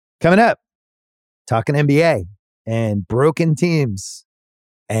Coming up, talking NBA and broken teams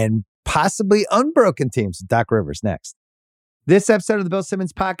and possibly unbroken teams with Doc Rivers next. This episode of the Bill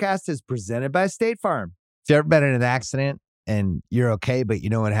Simmons Podcast is presented by State Farm. If you've ever been in an accident and you're okay, but you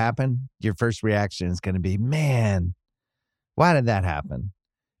know what happened, your first reaction is going to be, man, why did that happen?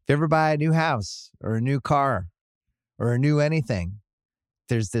 If you ever buy a new house or a new car or a new anything,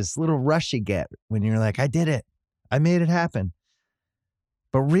 there's this little rush you get when you're like, I did it. I made it happen.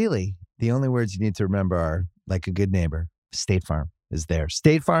 But really, the only words you need to remember are, like a good neighbor, State Farm is there.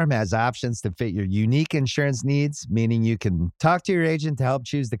 State Farm has options to fit your unique insurance needs, meaning you can talk to your agent to help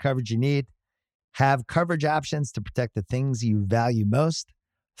choose the coverage you need, have coverage options to protect the things you value most,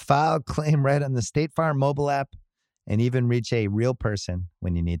 file a claim right on the State Farm mobile app, and even reach a real person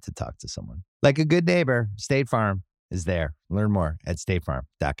when you need to talk to someone. Like a good neighbor, State Farm is there. Learn more at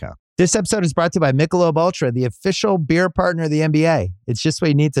statefarm.com. This episode is brought to you by Michelob Ultra, the official beer partner of the NBA. It's just what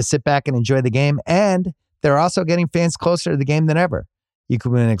you need to sit back and enjoy the game, and they're also getting fans closer to the game than ever. You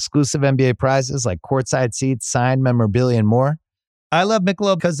can win exclusive NBA prizes like courtside seats, signed memorabilia, and more. I love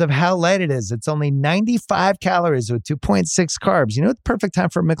Michelob because of how light it is. It's only 95 calories with 2.6 carbs. You know what the perfect time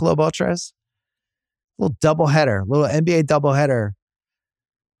for Michelob Ultra is? A little doubleheader, little NBA doubleheader.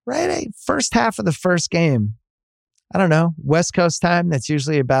 Right, first half of the first game. I don't know, West Coast time. That's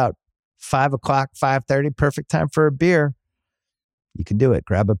usually about 5 o'clock, 5:30. Perfect time for a beer. You can do it.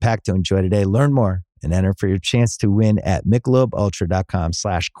 Grab a pack to enjoy today. Learn more and enter for your chance to win at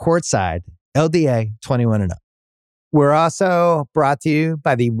michelobultra.com/courtside, LDA 21 and up. We're also brought to you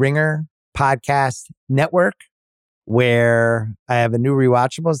by the Ringer Podcast Network, where I have a new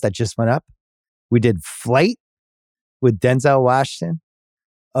rewatchables that just went up. We did Flight with Denzel Washington,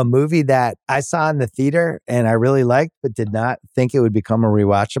 a movie that I saw in the theater and I really liked, but did not think it would become a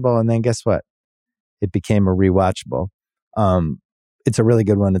rewatchable. And then guess what? It became a rewatchable. It's a really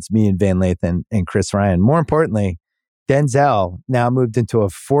good one. It's me and Van Lathan and Chris Ryan. More importantly, Denzel now moved into a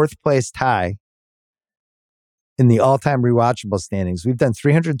 4th place tie in the all-time rewatchable standings. We've done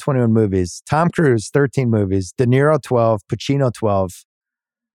 321 movies. Tom Cruise, 13 movies. De Niro, 12. Pacino, 12.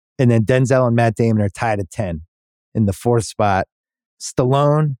 And then Denzel and Matt Damon are tied at 10 in the 4th spot.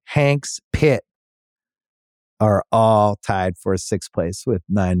 Stallone, Hanks, Pitt are all tied for 6th place with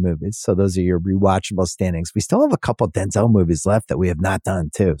 9 movies. So those are your rewatchable standings. We still have a couple Denzel movies left that we have not done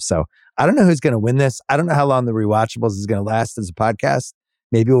too. So I don't know who's going to win this. I don't know how long the rewatchables is going to last as a podcast.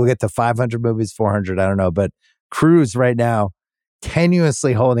 Maybe we'll get to 500 movies, 400. I don't know. But Cruise right now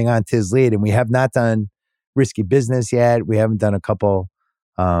tenuously holding on to his lead. And we have not done Risky Business yet. We haven't done a couple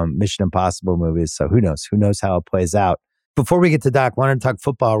Mission Impossible movies. So who knows? Who knows how it plays out? Before we get to Doc, I wanted to talk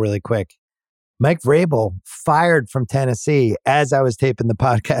football really quick. Mike Vrabel fired from Tennessee as I was taping the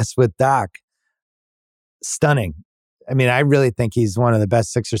podcast with Doc. Stunning. I mean, I really think he's one of the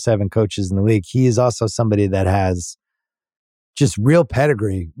best 6 or 7 coaches in the league. He is also somebody that has just real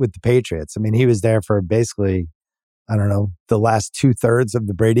pedigree with the Patriots. I mean, he was there for basically, I don't know, the last 2/3 of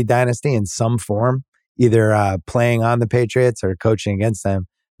the Brady dynasty in some form, either playing on the Patriots or coaching against them.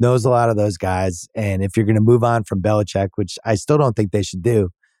 Knows a lot of those guys. And if you're going to move on from Belichick, which I still don't think they should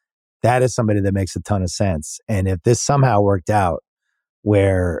do, that is somebody that makes a ton of sense. And if this somehow worked out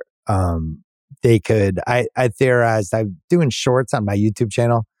where they could, I theorized, I'm doing shorts on my YouTube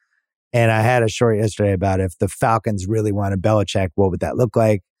channel, and I had a short yesterday about if the Falcons really wanted Belichick, what would that look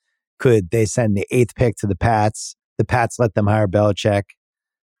like? Could they send the 8th pick to the Pats? The Pats let them hire Belichick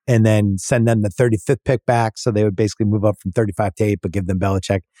and then send them the 35th pick back. So they would basically move up from 35 to 8, but give them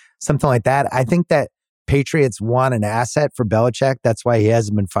Belichick. Something like that. I think that Patriots want an asset for Belichick. That's why he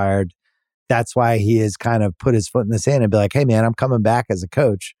hasn't been fired. That's why he has kind of put his foot in the sand and be like, hey, man, I'm coming back as a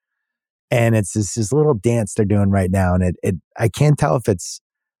coach. And it's this little dance they're doing right now. And I can't tell if it's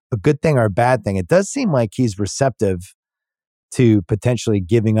a good thing or a bad thing. It does seem like he's receptive to potentially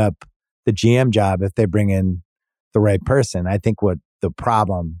giving up the GM job if they bring in the right person. I think what the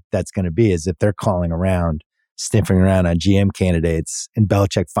problem that's going to be is if they're calling around, sniffing around on GM candidates, and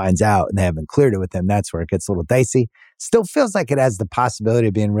Belichick finds out and they haven't cleared it with him, that's where it gets a little dicey. Still feels like it has the possibility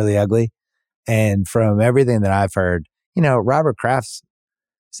of being really ugly. And from everything that I've heard, you know, Robert Kraft's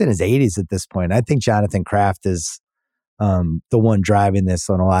in his 80s at this point. I think Jonathan Kraft is the one driving this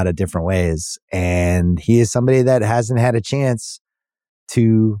in a lot of different ways. And he is somebody that hasn't had a chance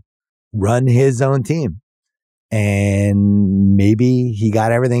to run his own team. And maybe he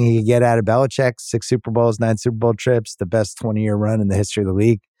got everything he could get out of Belichick, 6 Super Bowls, 9 Super Bowl trips, the best 20-year run in the history of the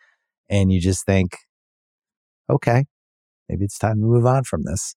league. And you just think, okay, maybe it's time to move on from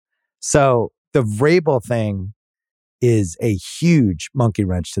this. So the Vrabel thing is a huge monkey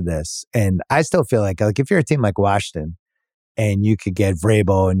wrench to this. And I still feel like if you're a team like Washington, and you could get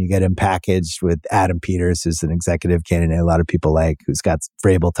Vrabel and you get him packaged with Adam Peters, who's an executive candidate a lot of people like, who's got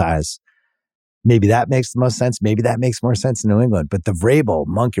Vrabel ties. Maybe that makes the most sense. Maybe that makes more sense in New England. But the Vrabel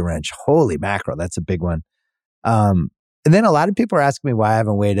monkey wrench, holy mackerel, that's a big one. And then a lot of people are asking me why I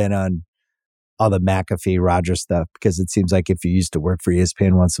haven't weighed in on all the McAfee Rodgers stuff, because it seems like if you used to work for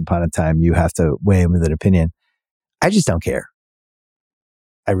ESPN once upon a time, you have to weigh in with an opinion. I just don't care.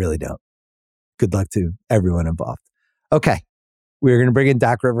 I really don't. Good luck to everyone involved. Okay. We're going to bring in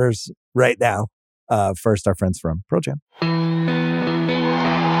Doc Rivers right now. First, our friends from Pearl Jam.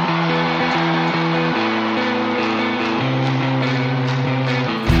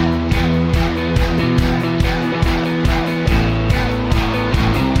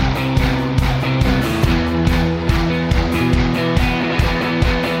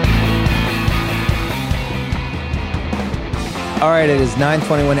 All right, it is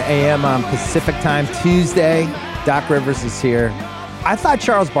 9:21 a.m. on Pacific time, Tuesday. Doc Rivers is here. I thought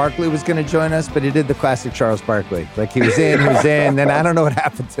Charles Barkley was going to join us, but he did the classic Charles Barkley. Like he was in, then I don't know what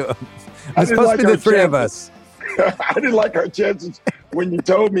happened to him. It was supposed to be the three of us. I didn't like our chances when you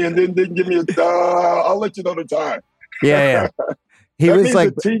told me and then didn't give me a, I'll let you know the time. Yeah. He that was means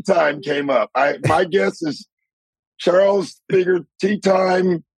like, the tea time came up. My guess is Charles figured tea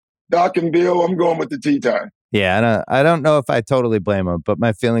time, Doc and Bill, I'm going with the tea time. Yeah, I don't know if I totally blame him, but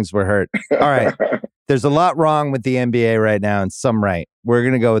my feelings were hurt. All right. There's a lot wrong with the NBA right now and some right. We're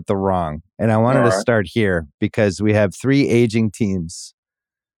going to go with the wrong. And I wanted to start here because we have three aging teams,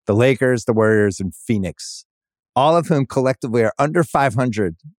 the Lakers, the Warriors, and Phoenix, all of whom collectively are under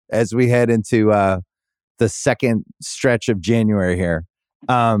 500 as we head into the second stretch of January here.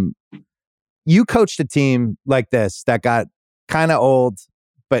 You coached a team like this that got kind of old,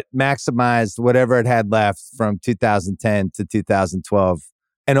 but maximized whatever it had left from 2010 to 2012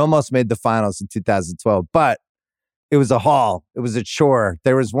 and almost made the finals in 2012. But it was a haul. It was a chore.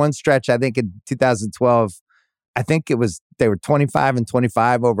 There was one stretch, I think in 2012, I think they were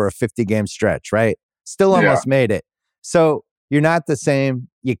 25-25 over a 50-game stretch, right? Still almost made it. So you're not the same.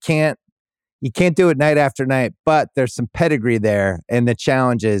 You can't do it night after night, but there's some pedigree there. And the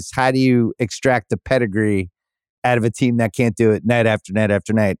challenge is, how do you extract the pedigree out of a team that can't do it night after night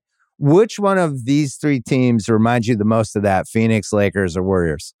after night? Which one of these three teams reminds you the most of that? Phoenix, Lakers, or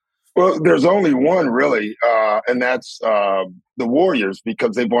Warriors? Well, there's only one really, and that's the Warriors,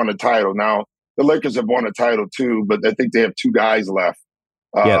 because they've won a title. Now, the Lakers have won a title too, but I think they have two guys left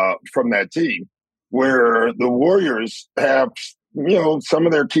from that team, where the Warriors have, some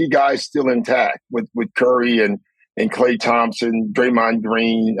of their key guys still intact with Curry and Klay Thompson, Draymond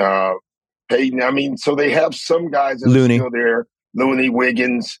Green, Payton. I mean, so they have some guys that are still there. Looney,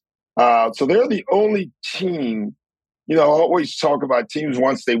 Wiggins. So they're the only team. I always talk about teams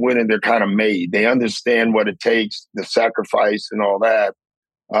once they win and they're kind of made. They understand what it takes, the sacrifice and all that.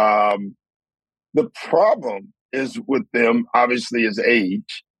 The problem is with them, obviously, is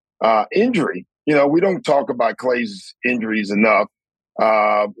age, injury. We don't talk about Klay's injuries enough.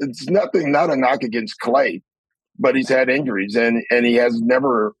 It's not a knock against Klay, but he's had injuries and he has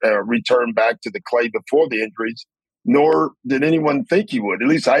never returned back to the Klay before the injuries, nor did anyone think he would. At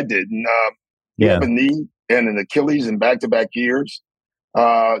least I didn't. He had a knee and an Achilles in back-to-back years.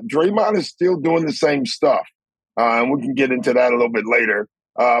 Draymond is still doing the same stuff, and we can get into that a little bit later.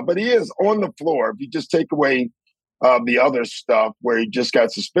 But he is on the floor. If you just take away the other stuff where he just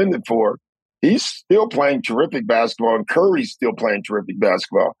got suspended for, he's still playing terrific basketball, and Curry's still playing terrific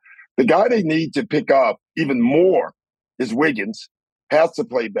basketball. The guy they need to pick up even more is Wiggins. Has to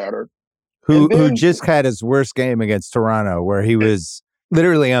play better. Who just had his worst game against Toronto, where he was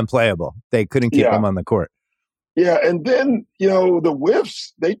literally unplayable. They couldn't keep him on the court. Yeah, and then the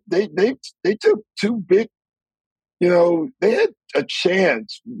whiffs. They took two big. They had a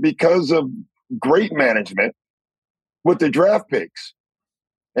chance because of great management with the draft picks,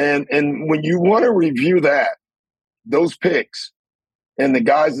 and when you want to review those picks and the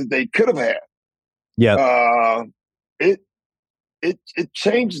guys that they could have had, it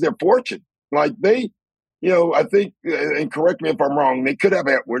changed their fortune. Like they, I think, and correct me if I'm wrong, they could have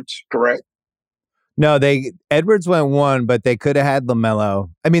Edwards, correct? No, Edwards went one, but they could have had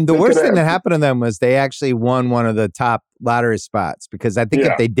LaMelo. I mean, the worst thing that happened to them was they actually won one of the top lottery spots, because I think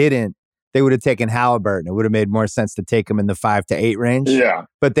if they didn't, they would have taken Halliburton. It would have made more sense to take him in the 5 to 8 range. Yeah.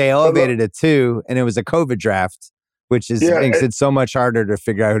 But they elevated it 2, and it was a COVID draft, which makes it so much harder to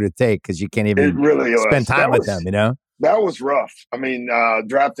figure out who to take, because you can't even spend time with them, That was rough. I mean,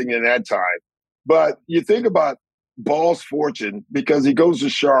 drafting in that time. But you think about Ball's fortune, because he goes to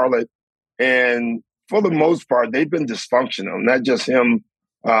Charlotte, and for the most part, they've been dysfunctional. Not just him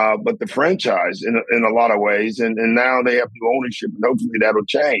but the franchise in a lot of ways. And now they have new ownership, and hopefully that'll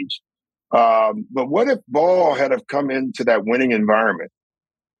change. But what if Ball had have come into that winning environment?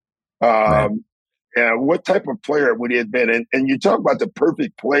 Right. And what type of player would he have been? And you talk about the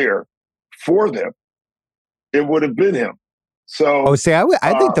perfect player for them. It would have been him. Oh, So, see, I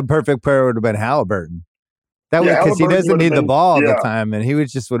think the perfect player would have been Halliburton. That yeah, would, because he Halliburton doesn't would have need the been, ball all the yeah, time, and he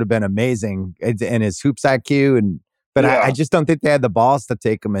would have been amazing in his hoops IQ. But I yeah, just don't think they had the balls to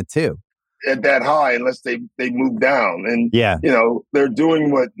take him at two. at that high unless they move down. And, Yeah, they're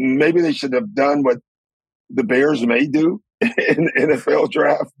doing what maybe they should have done what the Bears may do in the NFL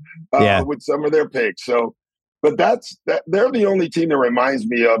draft yeah. with some of their picks. So, but they're the only team that reminds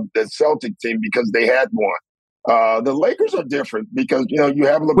me of the Celtic team because they had one. The Lakers are different because you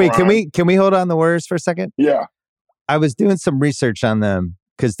have Wait, LeBron. can we hold on the Warriors for a second? Yeah, I was doing some research on them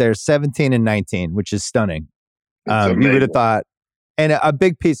because they're 17 and 19, which is stunning. it's You would have amazing. thought, and a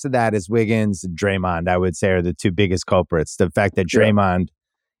big piece of that is Wiggins and Draymond, I would say, are the two biggest culprits. The fact that Yeah, Draymond,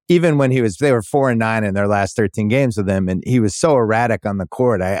 even when they were 4-9 in their last 13 games with him, and he was so erratic on the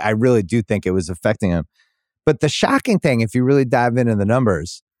court, I really do think it was affecting him. But the shocking thing, if you really dive into the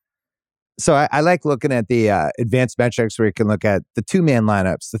numbers, so I like looking at the advanced metrics where you can look at the 2-man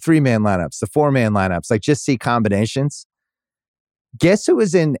lineups, the 3-man lineups, the 4-man lineups, like just see combinations. Guess who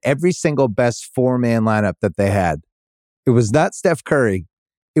was in every single best 4-man lineup that they had? It was not Steph Curry.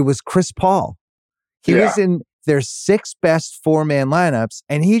 It was Chris Paul. He was yeah. in their 6 best 4-man lineups,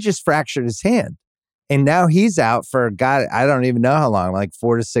 and he just fractured his hand. And now he's out for, God, I don't even know how long, like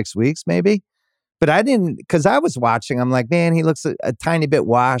 4 to 6 weeks maybe. But I didn't, because I was watching, I'm like, man, he looks a tiny bit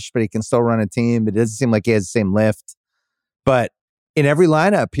washed, but he can still run a team. It doesn't seem like he has the same lift. But in every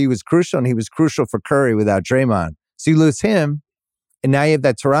lineup, he was crucial, and he was crucial for Curry without Draymond. So you lose him, and now you have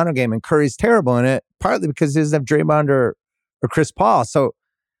that Toronto game, and Curry's terrible in it, partly because he doesn't have Draymond or Chris Paul. So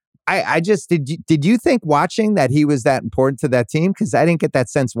I just, did you think watching that he was that important to that team? Because I didn't get that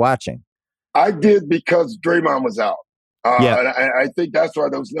sense watching. I did because Draymond was out. Yeah. And I think that's why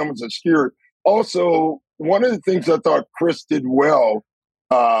those numbers are skewed. Also, one of the things I thought Chris did well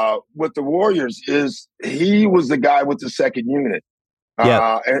with the Warriors is he was the guy with the second unit.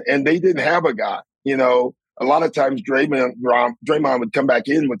 Yep. And they didn't have a guy. A lot of times Draymond would come back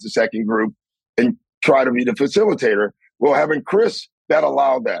in with the second group and try to be the facilitator. Well, having Chris, that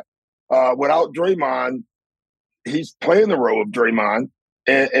allowed that. Without Draymond, he's playing the role of Draymond,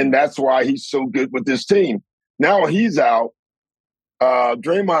 and that's why he's so good with this team. Now he's out.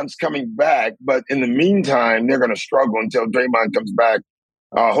 Draymond's coming back, but in the meantime, they're going to struggle until Draymond comes back.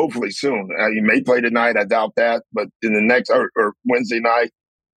 Hopefully soon. He may play tonight. I doubt that, but in the next or Wednesday night.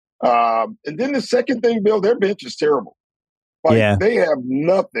 And then the second thing, Bill, their bench is terrible. Yeah. They have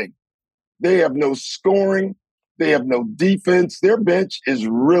nothing. They have no scoring. They have no defense. Their bench is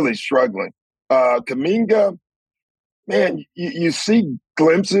really struggling. Kuminga, man, you see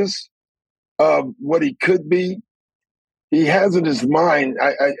glimpses of what he could be. He has in his mind.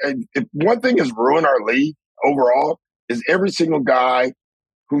 If one thing has ruined our league overall is every single guy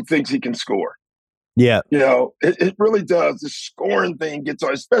who thinks he can score. Yeah. It really does. The scoring thing gets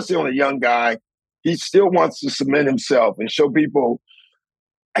on, especially on a young guy. He still wants to cement himself and show people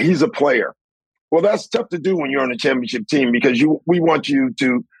he's a player. Well, that's tough to do when you're on a championship team because we want you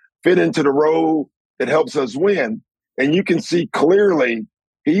to fit into the role that helps us win. And you can see clearly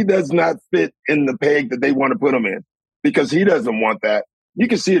he does not fit in the peg that they want to put him in because he doesn't want that. You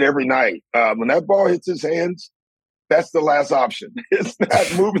can see it every night. When that ball hits his hands, that's the last option. It's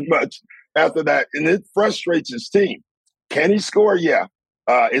not moving much after that. And it frustrates his team. Can he score? Yeah.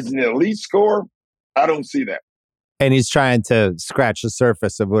 Is he an elite scorer? I don't see that. And he's trying to scratch the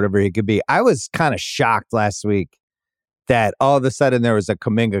surface of whatever he could be. I was kind of shocked last week that all of a sudden there was a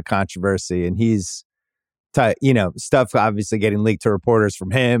Kuminga controversy, and he's, stuff obviously getting leaked to reporters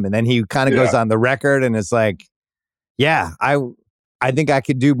from him, and then he kind of goes on the record and is like, "Yeah, I think I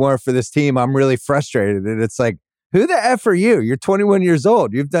could do more for this team. I'm really frustrated." And it's like, who the F are you? You're 21 years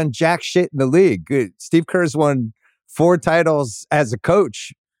old. You've done jack shit in the league. Steve Kerr's won 4 titles as a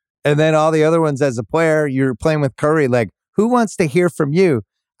coach, and then all the other ones as a player. You're playing with Curry. Like, who wants to hear from you?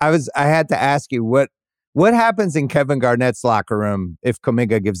 I had to ask you what happens in Kevin Garnett's locker room if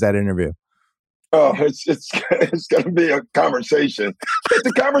Kuminga gives that interview. Oh, it's going to be a conversation. But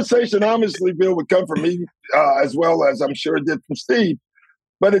the conversation, honestly, Bill, would come from me as well as I'm sure it did from Steve.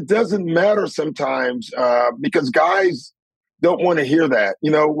 But it doesn't matter sometimes because guys don't want to hear that.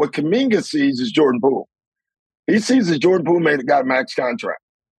 What Kuminga sees is Jordan Poole. He sees that Jordan Poole got a max contract.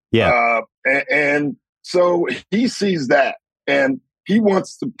 Yeah. And so he sees that. And he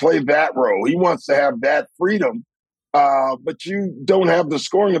wants to play that role. He wants to have that freedom but you don't have the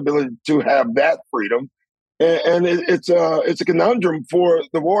scoring ability to have that freedom. And it's a conundrum for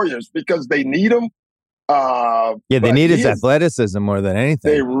the Warriors because they need him. Yeah, they But need his athleticism more than they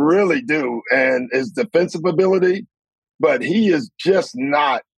anything. really do. And his defensive ability, but he is just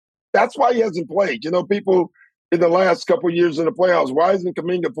not. That's why he hasn't played. People in the last couple of years in the playoffs, why isn't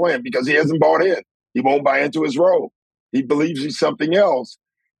Kuminga playing? Because he hasn't bought in. He won't buy into his role. He believes he's something else.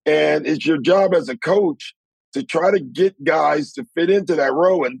 And it's your job as a coach to try to get guys to fit into that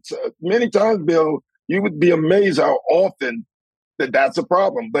role. And many times, Bill, you would be amazed how often that's a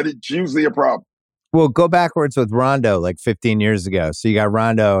problem, but it's usually a problem. Well, go backwards with Rondo like 15 years ago. So you got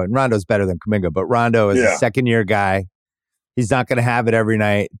Rondo, and Rondo's better than Kuminga, but Rondo is a second-year guy. He's not going to have it every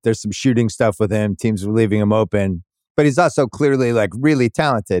night. There's some shooting stuff with him. Teams are leaving him open. But he's also clearly like really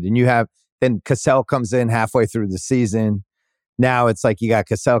talented. And you have, then Cassell comes in halfway through the season. Now it's like you got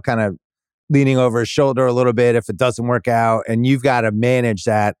Cassell kind of leaning over his shoulder a little bit if it doesn't work out. And you've got to manage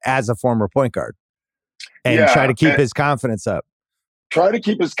that as a former point guard and try to keep his confidence up. Try to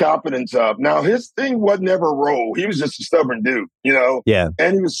keep his confidence up. Now, his thing wasn't ever roll. He was just a stubborn dude, Yeah.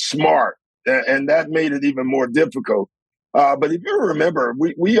 And he was smart. And that made it even more difficult. But if you remember,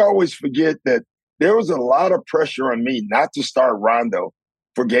 we always forget that there was a lot of pressure on me not to start Rondo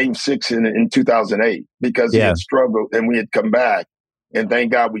for Game 6 in 2008 because he had struggled and we had come back. And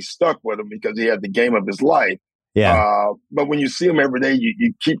thank God we stuck with him because he had the game of his life. Yeah. But when you see him every day,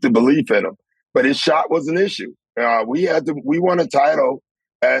 you keep the belief in him. But his shot was an issue. We won a title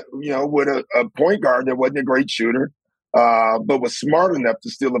with a point guard that wasn't a great shooter, but was smart enough to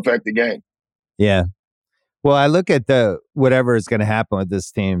still affect the game. Yeah. Well, I look at whatever is going to happen with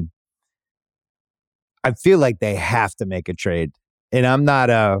this team. I feel like they have to make a trade. And I'm not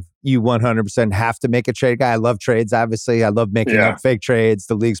you 100% have to make a trade guy. I love trades, obviously. I love making up fake trades.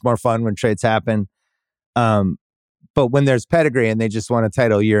 The league's more fun when trades happen. But when there's pedigree and they just won a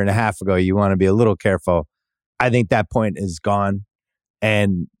title a year and a half ago, you want to be a little careful. I think that point is gone.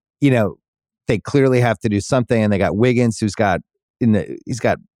 And, they clearly have to do something. And they got Wiggins, he's got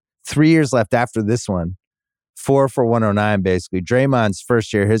 3 years left after this one. 4 for 109, basically. Draymond's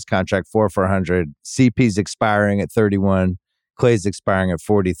first year, his contract, 4 for 100. CP's expiring at 31. Clay's expiring at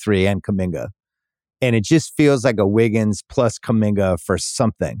 43, and Kuminga. And it just feels like a Wiggins plus Kuminga for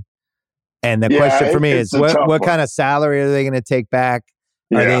something. And the question for me is, what kind of salary are they going to take back?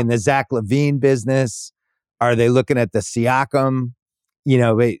 Are they in the Zach LaVine business? Are they looking at the Siakam?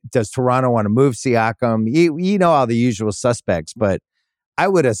 Does Toronto want to move Siakam? You know all the usual suspects, but I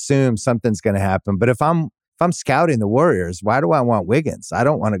would assume something's going to happen. But if I'm scouting the Warriors, why do I want Wiggins? I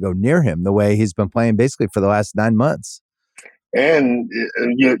don't want to go near him the way he's been playing basically for the last 9 months. And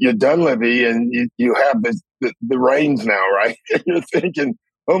you're done, Levy, and you have the reins now, right? You're thinking,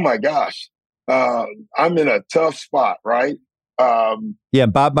 oh my gosh, I'm in a tough spot, right?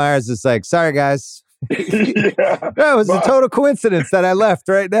 Bob Myers is like, sorry, guys. Yeah. No, it was a total coincidence that I left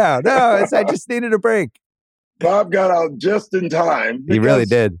right now. No, I just needed a break. Bob got out just in time. He really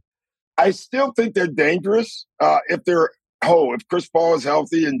did. I still think they're dangerous if Chris Paul is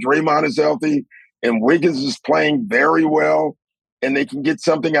healthy and Draymond is healthy and Wiggins is playing very well and they can get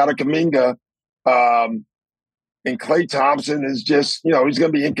something out of Kuminga. And Klay Thompson is just, he's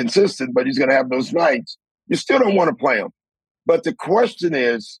going to be inconsistent, but he's going to have those nights. You still don't want to play him. But the question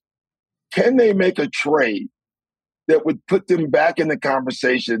is, can they make a trade that would put them back in the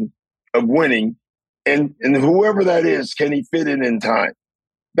conversation of winning? And whoever that is, can he fit in time?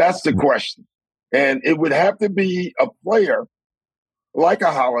 That's the question. And it would have to be a player like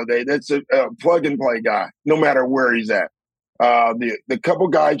a Holiday that's a plug-and-play guy, no matter where he's at. The couple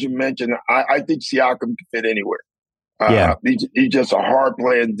guys you mentioned, I think Siakam can fit anywhere. He's just a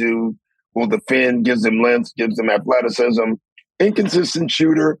hard-playing dude, will defend, gives them length, gives them athleticism, inconsistent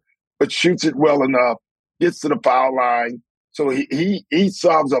shooter, but shoots it well enough, gets to the foul line. So he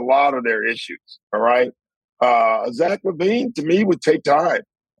solves a lot of their issues, all right? Zach LaVine, to me, would take time.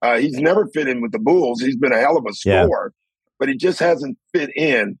 He's never fit in with the Bulls. He's been a hell of a scorer, but he just hasn't fit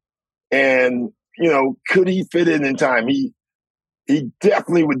in. And, could he fit in time? He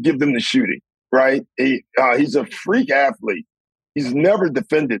definitely would give them the shooting, right? He's a freak athlete. He's never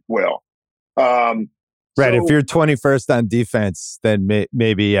defended well. Right. If you're 21st on defense, then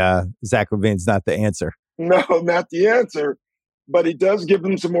maybe Zach LaVine's not the answer. No, not the answer. But he does give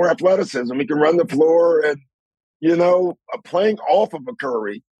them some more athleticism. He can run the floor and, playing off of a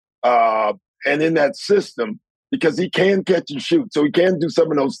Curry and in that system, because he can catch and shoot. So he can do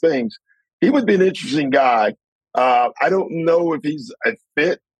some of those things. He would be an interesting guy. I don't know if he's a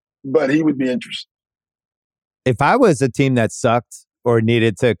fit, but he would be interesting. If I was a team that sucked, or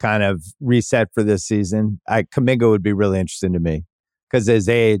needed to kind of reset for this season, Kuminga would be really interesting to me because his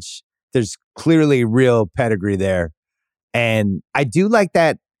age, there's clearly real pedigree there. And I do like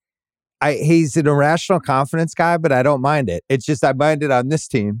that. He's an irrational confidence guy, but I don't mind it. It's just I mind it on this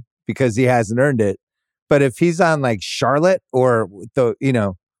team because he hasn't earned it. But if he's on like Charlotte or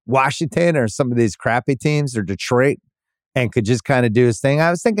Washington or some of these crappy teams or Detroit and could just kind of do his thing, I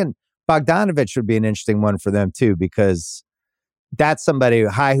was thinking Bogdanovich would be an interesting one for them too, because that's somebody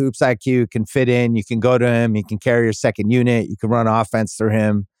with high hoops IQ, can fit in. You can go to him. He can carry your second unit. You can run offense through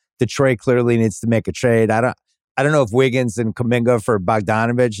him. Detroit clearly needs to make a trade. I don't know if Wiggins and Kuminga for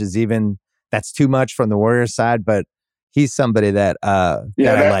Bogdanovich is even, that's too much from the Warriors side, but he's somebody that I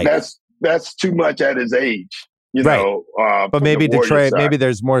like. That's too much at his age, right. know. But maybe Detroit, maybe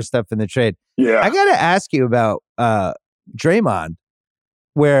there's more stuff in the trade. Yeah. I got to ask you about Draymond,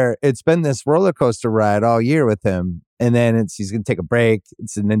 where it's been this roller coaster ride all year with him. And then he's going to take a break.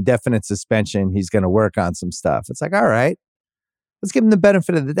 It's an indefinite suspension. He's going to work on some stuff. It's like, all right, let's give him the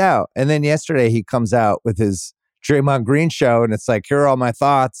benefit of the doubt. And then yesterday he comes out with his Draymond Green show and it's like, here are all my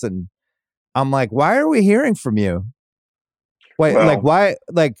thoughts. And I'm like, why are we hearing from you? Wait, why?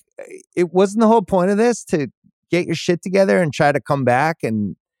 Like, it wasn't the whole point of this to get your shit together and try to come back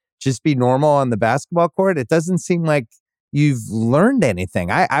and just be normal on the basketball court? It doesn't seem like you've learned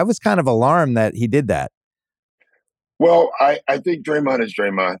anything. I was kind of alarmed that he did that. Well, I think Draymond is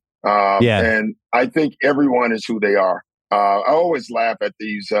Draymond. And I think everyone is who they are. I always laugh at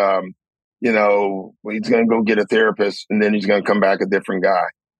these, he's going to go get a therapist and then he's going to come back a different guy.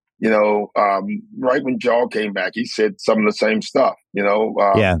 Right when Jaw came back, he said some of the same stuff,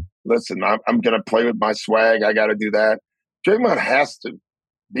 listen, I'm going to play with my swag. I got to do that. Draymond has to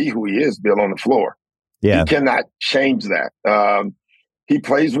be who he is, Bill, on the floor. Yeah. He cannot change that. He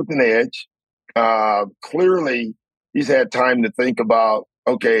plays with an edge. Clearly, he's had time to think about,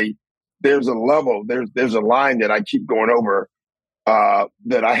 okay, there's a level, there's a line that I keep going over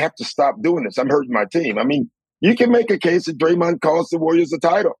that I have to stop doing this. I'm hurting my team. I mean, you can make a case that Draymond cost the Warriors a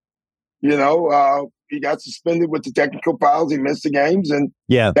title. He got suspended with the technical fouls. He missed the games, and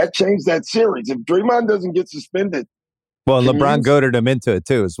that changed that series. If Draymond doesn't get suspended, well, LeBron goaded him into it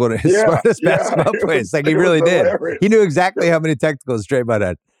too. It's one of his smartest basketball plays. Like he really did. He knew exactly how many technicals Draymond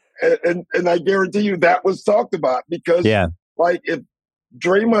had. And I guarantee you that was talked about because, like, if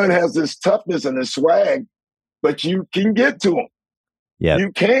Draymond has this toughness and this swag, but you can get to him. Yeah,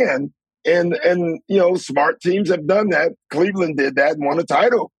 you can. And smart teams have done that. Cleveland did that and won a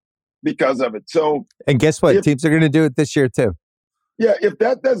title because of it. So, and guess what? Teams are going to do it this year too. Yeah, if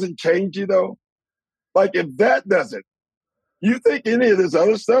that doesn't change you though, like if that doesn't, you think any of this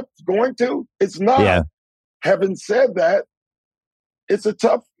other stuff is going to? It's not. Yeah. Having said that, it's a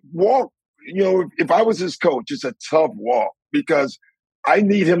tough walk. If I was his coach, it's a tough walk because I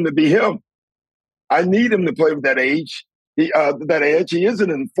need him to be him. I need him to play with that age. That edge. He is an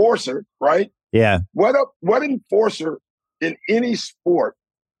enforcer, right? Yeah. What enforcer in any sport,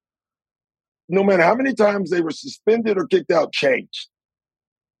 no matter how many times they were suspended or kicked out, changed?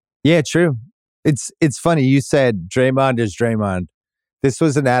 Yeah, true. It's funny. You said Draymond is Draymond. This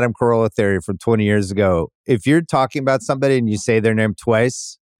was an Adam Carolla theory from 20 years ago. If you're talking about somebody and you say their name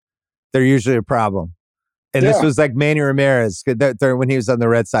twice, they're usually a problem. And this was like Manny Ramirez when he was on the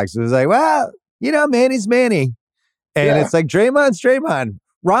Red Sox. It was like, well, Manny's Manny. And it's like, Draymond's Draymond.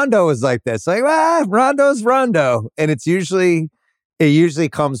 Rondo is like this. Like, Rondo's Rondo. And it usually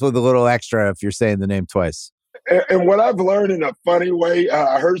comes with a little extra if you're saying the name twice. And what I've learned in a funny way,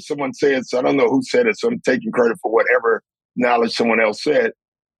 I heard someone say it, so I don't know who said it, so I'm taking credit for whatever knowledge someone else said.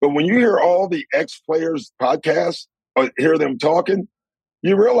 But when you hear all the ex-players' podcasts or hear them talking,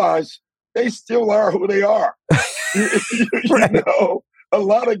 you realize they still are who they are. Right. A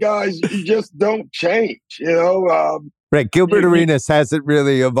lot of guys, you just don't change, Right. Gilbert Arenas hasn't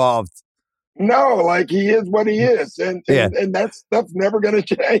really evolved. No, like he is what he is. And that stuff's never going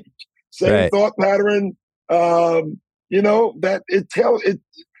to change. Same thought pattern. That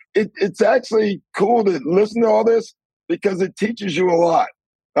it's actually cool to listen to all this because it teaches you a lot.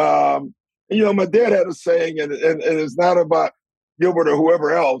 My dad had a saying, and it's not about Gilbert or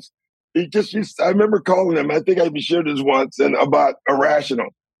whoever else. He just I remember calling him, I think I shared this once, and about irrational.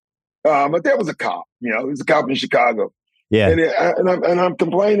 My dad was a cop, he was a cop in Chicago. Yeah. And I'm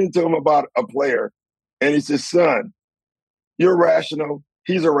complaining to him about a player. And he says, son, you're rational.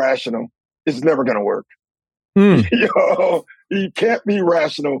 He's irrational. It's never going to work. You can't be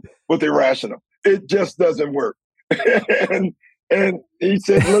rational with irrational. It just doesn't work. and he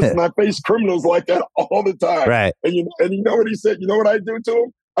said, listen, I face criminals like that all the time. Right. And you know what he said? You know what I do to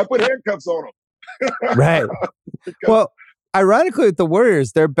him? I put handcuffs on him. Right. Well, Ironically, with the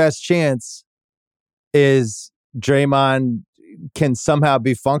Warriors, their best chance is Draymond can somehow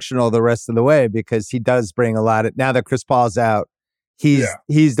be functional the rest of the way because he does bring a lot of, now that Chris Paul's out, Yeah.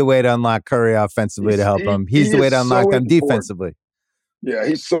 he's the way to unlock Curry offensively to help him. He's He the way to is unlock so them important. defensively. Yeah,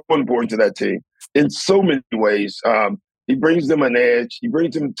 he's so important to that team in so many ways. He brings them an edge. He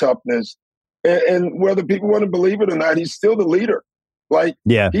brings them toughness. And whether people want to believe it or not, he's still the leader. Like,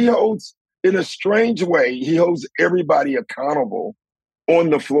 Yeah. he holds, in a strange way, he holds everybody accountable on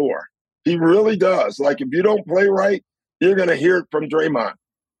the floor. He really does. Like, if you don't play right, you're going to hear it from Draymond.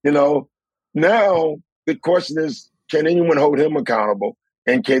 You know, now the question is, can anyone hold him accountable?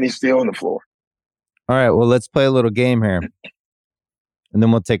 And can he stay on the floor? All right. Well, let's play a little game here. And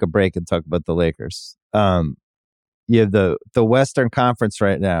then we'll take a break and talk about the Lakers. You have the Western Conference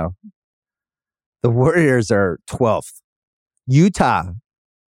right now. The Warriors are 12th. Utah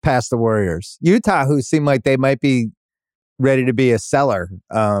passed the Warriors. Utah, who seemed like they might be ready to be a seller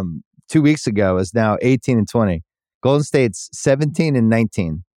 2 weeks ago, is now 18-20. Golden State's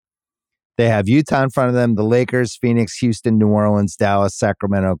 17-19. They have Utah in front of them, the Lakers, Phoenix, Houston, New Orleans, Dallas,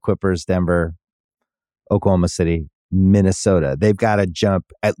 Sacramento, Clippers, Denver, Oklahoma City, Minnesota. They've got to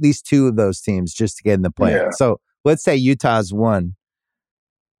jump at least two of those teams just to get in the play. Yeah. So let's say Utah's one.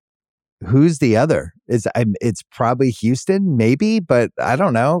 Who's the other? It's probably Houston, maybe, but I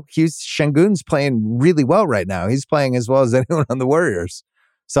don't know. Şengün's playing really well right now. He's playing as well as anyone on the Warriors.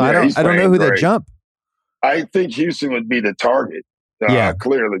 So Yeah, I don't know who they jump. I think Houston would be the target,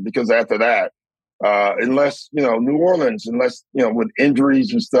 clearly, because after that, unless, New Orleans, with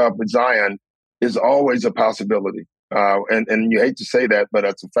injuries and stuff with Zion, is always a possibility. And you hate to say that, but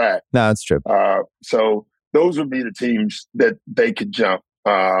that's a fact. No, it's true. So those would be the teams that they could jump.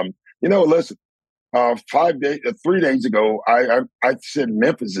 Listen, 3 days ago, I said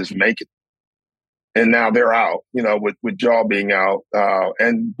Memphis is making, and now they're out. With Jaw being out,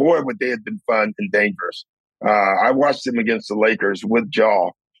 and boy, would they have been fun and dangerous. I watched them against the Lakers with Jaw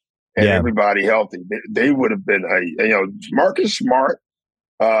and everybody healthy. They would have been Marcus Smart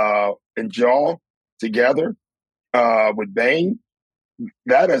and Jaw together with Bane.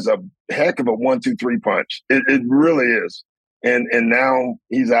 That is a heck of a 1-2-3 punch. It really is. And now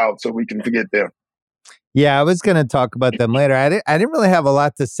he's out, so we can forget them. Yeah, I was going to talk about them later. I didn't really have a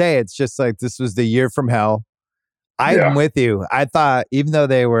lot to say. It's just like this was the year from hell. I'm with you. I thought even though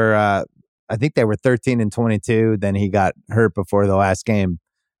they were, I think they were 13-22. Then he got hurt before the last game.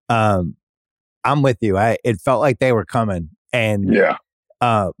 I'm with you. It felt like they were coming, and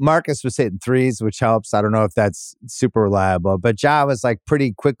Marcus was hitting threes, which helps. I don't know if that's super reliable, but Ja was like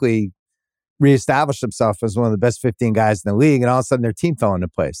pretty quickly reestablished himself as one of the best 15 guys in the league, and all of a sudden their team fell into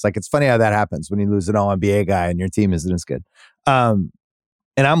place. Like, it's funny how that happens when you lose an all-NBA guy and your team isn't as good. And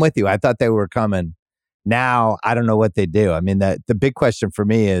I'm with you. I thought they were coming. Now, I don't know what they do. I mean, the big question for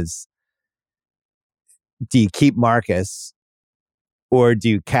me is, do you keep Marcus or do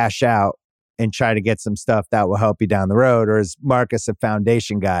you cash out and try to get some stuff that will help you down the road? Or is Marcus a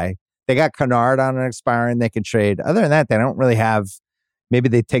foundation guy? They got Kennard on an expiring they can trade. Other than that, they don't really have. Maybe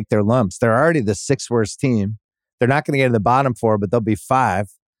they take their lumps. They're already the sixth worst team. They're not going to get in the bottom four, but they'll be 5.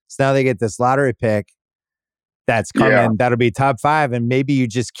 So now they get this lottery pick that's coming. Yeah. That'll be top 5. And maybe you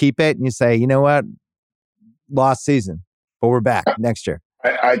just keep it and you say, you know what? Lost season, but we're back next year.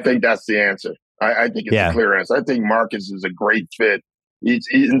 I think that's the answer. I think it's a clear answer. I think Marcus is a great fit.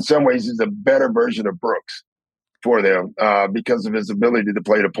 In some ways, he's a better version of Brooks for them because of his ability to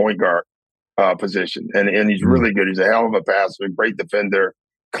play the point guard position. And he's really good. He's a hell of a passer, great defender,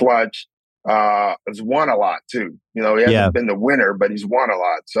 clutch. Has won a lot too. He hasn't been the winner, but he's won a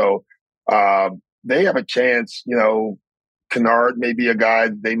lot. So they have a chance. Kennard may be a guy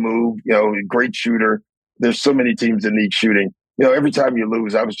they move, great shooter. There's so many teams that need shooting. Every time you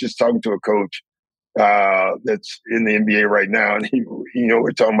lose, I was just talking to a coach that's in the NBA right now, and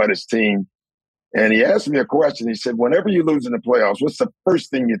we're talking about his team. And he asked me a question. He said, whenever you lose in the playoffs, what's the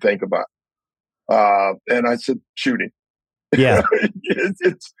first thing you think about? And I said, shooting. Yeah.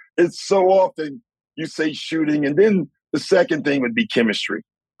 it's so often you say shooting, and then the second thing would be chemistry,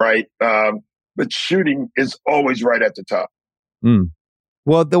 right? But shooting is always right at the top.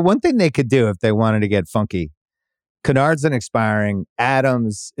 Well, the one thing they could do if they wanted to get funky, Kennard's an expiring,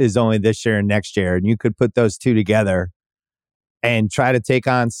 Adams is only this year and next year, and you could put those two together and try to take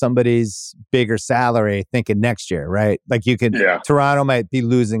on somebody's bigger salary thinking next year, right? Like Toronto might be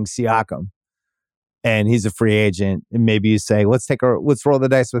losing Siakam and he's a free agent. And maybe you say, let's roll the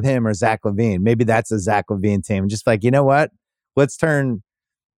dice with him or Zach LaVine. Maybe that's a Zach LaVine team. Just like, you know what? Let's turn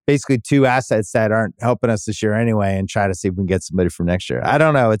basically 2 assets that aren't helping us this year anyway and try to see if we can get somebody from next year. I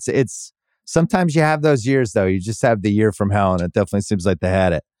don't know. It's Sometimes you have those years, though. You just have the year from hell, and it definitely seems like they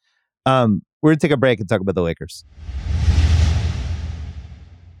had it. We're going to take a break and talk about the Lakers.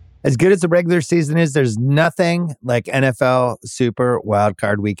 As good as the regular season is, there's nothing like NFL Super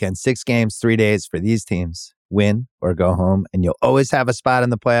Wildcard Weekend. 6 games, 3 days for these teams. Win or go home, and you'll always have a spot in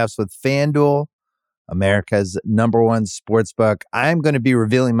the playoffs with FanDuel, America's #1 sportsbook. I'm going to be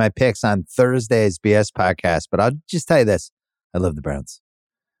revealing my picks on Thursday's BS podcast, but I'll just tell you this. I love the Browns.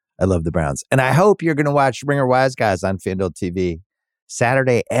 I love the Browns. And I hope you're going to watch Ringer Wise Guys on FanDuel TV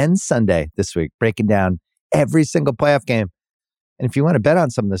Saturday and Sunday this week, breaking down every single playoff game. And if you want to bet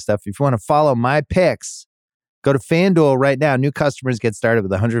on some of this stuff, if you want to follow my picks, go to FanDuel right now. New customers get started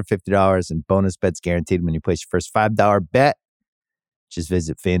with $150 in bonus bets guaranteed when you place your first $5 bet. Just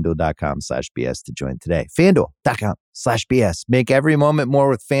visit FanDuel.com/BS to join today. FanDuel.com/BS. Make every moment more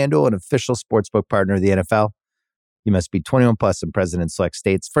with FanDuel, an official sportsbook partner of the NFL. You must be 21 plus and present in select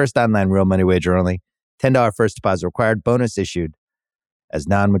states. First online real money wager only. $10 first deposit required. Bonus issued as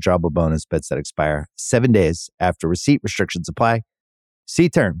non-withdrawable bonus bets that expire 7 days after receipt. Restrictions apply. See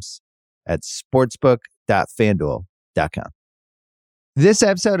terms at sportsbook.fanduel.com. This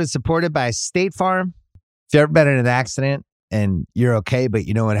episode is supported by State Farm. If you've ever been in an accident and you're okay, but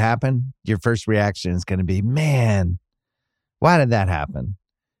you know what happened, your first reaction is going to be, man, why did that happen?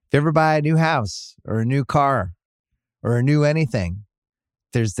 If you ever buy a new house or a new car or a new anything,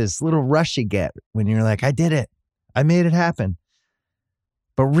 there's this little rush you get when you're like, I did it. I made it happen.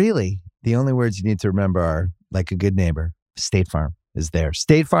 But really, the only words you need to remember are, like a good neighbor, State Farm is there.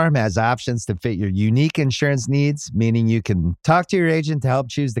 State Farm has options to fit your unique insurance needs, meaning you can talk to your agent to help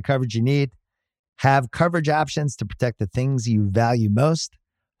choose the coverage you need, have coverage options to protect the things you value most,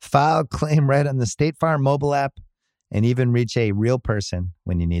 file a claim right on the State Farm mobile app, and even reach a real person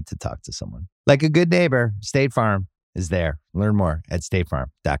when you need to talk to someone. Like a good neighbor, State Farm is there. Learn more at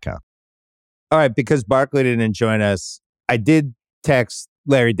statefarm.com. All right, because Barkley didn't join us, I did text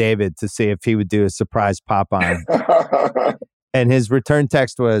Larry David to see if he would do a surprise pop-on. And his return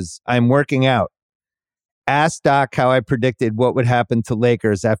text was, I'm working out. Ask Doc how I predicted what would happen to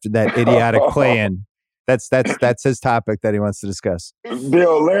Lakers after that idiotic play-in. That's his topic that he wants to discuss.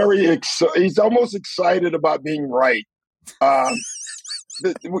 Bill, Larry, he's almost excited about being right.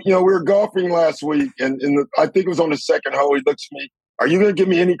 We were golfing last week, and I think it was on the second hole. He looks at me, are you going to give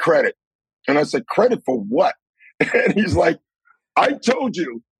me any credit? And I said, credit for what? And he's like, I told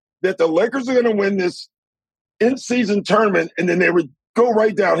you that the Lakers are going to win this in-season tournament, and then they would go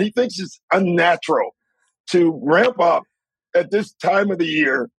right down. He thinks it's unnatural to ramp up at this time of the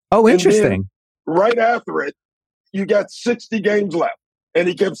year. Oh, interesting. Right after it, you got 60 games left. And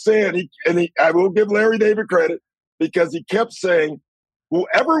he kept saying, I will give Larry David credit, because he kept saying,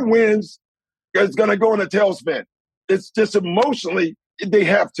 whoever wins is going to go in a tailspin. It's just emotionally, they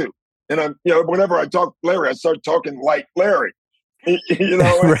have to. And whenever I talk Larry, I start talking like Larry,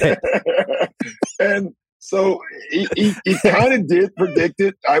 Right. And so he kind of did predict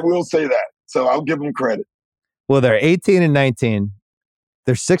it. I will say that. So I'll give him credit. Well, they're 18-19.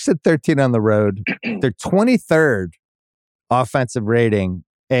 They're 6-13 on the road. They're 23rd offensive rating.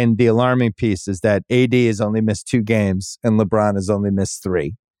 And the alarming piece is that AD has only missed 2 games and LeBron has only missed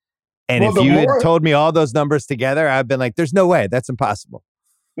 3. And if you had told me all those numbers together, I've been like, there's no way. That's impossible.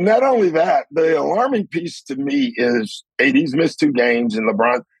 Not only that, the alarming piece to me is AD's missed 2 games and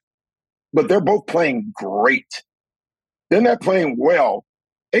LeBron, but they're both playing great. They're not playing well.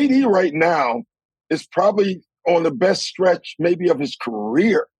 AD right now is probably on the best stretch maybe of his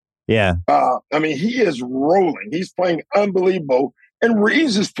career. Yeah. He is rolling. He's playing unbelievable. And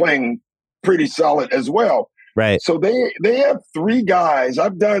Reeves is playing pretty solid as well. Right. So they have 3 guys.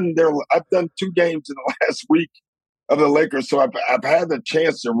 I've done 2 games in the last week of the Lakers, so I've had the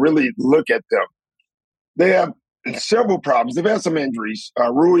chance to really look at them. They have several problems. They've had some injuries.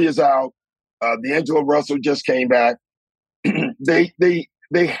 Rui is out. D'Angelo Russell just came back. They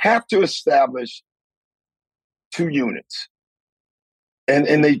have to establish 2 units,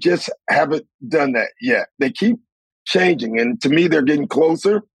 and they just haven't done that yet. They keep changing, and to me, they're getting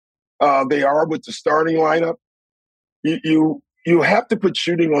closer. They are with the starting lineup. You have to put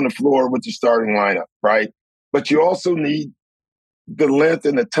shooting on the floor with the starting lineup, right? But you also need the length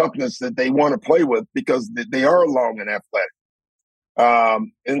and the toughness that they want to play with, because they are long and athletic.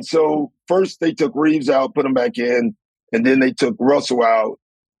 And so first they took Reeves out, put him back in, and then they took Russell out,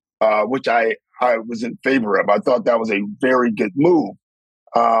 which I was in favor of. I thought that was a very good move.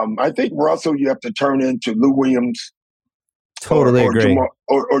 I think Russell, you have to turn into Lou Williams. Totally agree.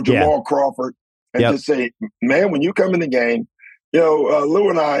 Jamal Crawford, and just say, man, when you come in the game, Lou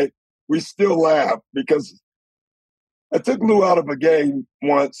and I, we still laugh because I took Lou out of a game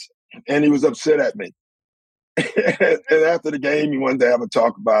once, and he was upset at me. And after the game, he wanted to have a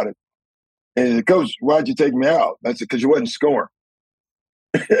talk about it. And he said, Coach, why'd you take me out? I said, because you wasn't scoring.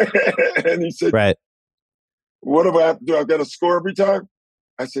 And he said, Right. what do I have to do? I've got to score every time?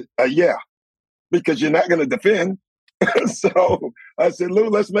 I said, yeah, because you're not going to defend. So I said, Lou,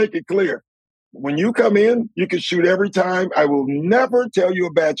 let's make it clear. When you come in, you can shoot every time. I will never tell you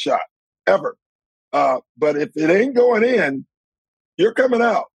a bad shot, ever. But if it ain't going in, you're coming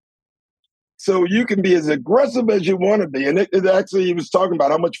out. So you can be as aggressive as you want to be. And it actually, he was talking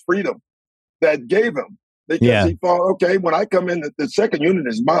about how much freedom that gave him, because he thought, okay, when I come in, the second unit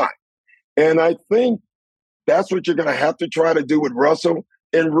is mine. And I think that's what you're going to have to try to do with Russell.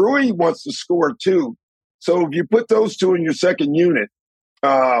 And Rui wants to score too. So if you put those two in your second unit,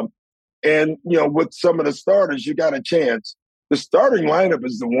 and with some of the starters, you got a chance. The starting lineup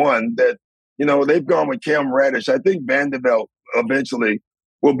is the one that, they've gone with Cam Reddish. I think Vanderbilt eventually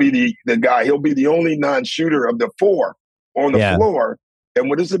will be the guy. He'll be the only non-shooter of the four on the floor. And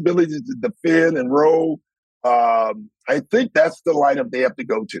with his ability to defend and roll, I think that's the lineup they have to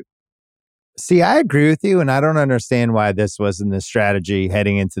go to. See, I agree with you, and I don't understand why this wasn't the strategy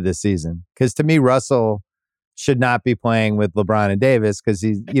heading into this season. Because to me, Russell should not be playing with LeBron and Davis, because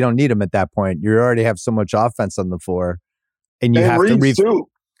you don't need him at that point. You already have so much offense on the floor, and you have Reeves to too.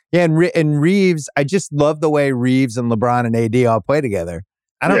 Yeah, and Reeves, I just love the way Reeves and LeBron and AD all play together.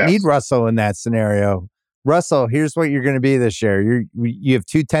 I don't need Russell in that scenario. Russell, here's what you're going to be this year. You have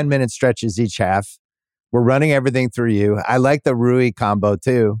 2 10-minute stretches each half. We're running everything through you. I like the Rui combo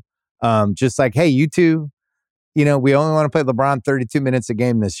too. Just like, hey, you two, we only want to play LeBron 32 minutes a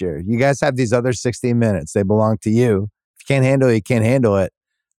game this year. You guys have these other 16 minutes. They belong to you. If you can't handle it, you can't handle it.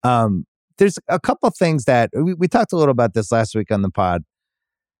 There's a couple things that we talked a little about this last week on the pod.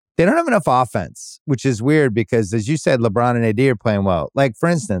 They don't have enough offense, which is weird because, as you said, LeBron and AD are playing well. Like, for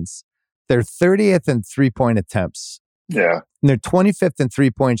instance, they're 30th in three-point attempts. Yeah. And they're 25th in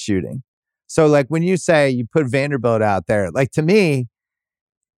three-point shooting. So, like, when you say you put Vanderbilt out there, like, to me,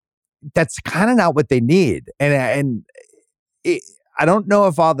 that's kind of not what they need. And I don't know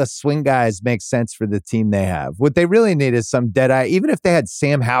if all the swing guys make sense for the team they have. What they really need is some dead-eye. Even if they had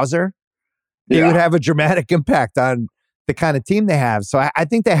Sam Hauser, it would have a dramatic impact on the kind of team they have. So I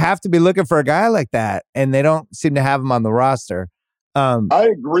think they have to be looking for a guy like that, and they don't seem to have him on the roster. I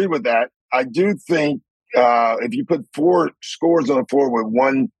agree with that. I do think if you put 4 scores on the floor with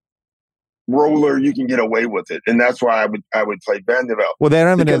one roller, you can get away with it, and that's why I would play Vanderbilt. Well, they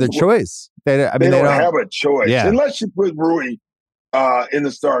don't have another choice. They don't have a choice unless you put Rui in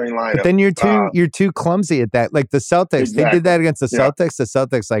the starting lineup. But then you're too clumsy at that. Like the Celtics, exactly. They did that against the Celtics. The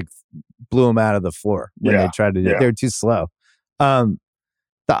Celtics blew them out of the floor when they tried to do it. They were too slow. The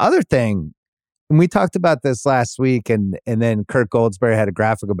other thing, and we talked about this last week, and then Kirk Goldsberry had a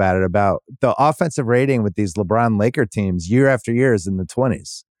graphic about it, about the offensive rating with these LeBron Laker teams year after year is in the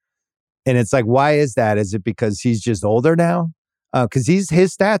 20s. And it's like, why is that? Is it because he's just older now? Because his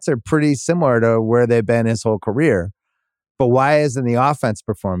stats are pretty similar to where they've been his whole career. But why isn't the offense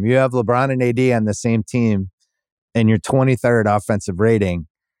perform? You have LeBron and AD on the same team, and your 23rd offensive rating.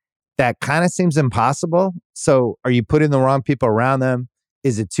 That kind of seems impossible. So are you putting the wrong people around them?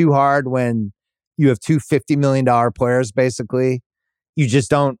 Is it too hard when you have two $50 million players, basically? You just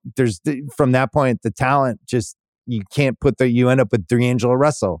don't, from that point, the talent just, you can't you end up with D'Angelo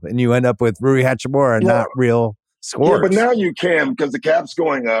Russell and you end up with Rui Hachimura, not real scorers. Yeah, but now you can, because the cap's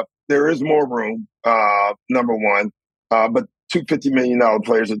going up. There is more room, number one. But two $50 million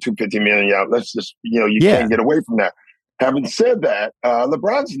players are $250 million. Let's just, you can't get away from that. Having said that,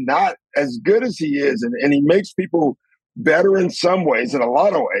 LeBron's not as good as he is, and he makes people better in some ways, in a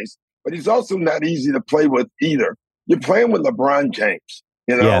lot of ways, but he's also not easy to play with either. You're playing with LeBron James,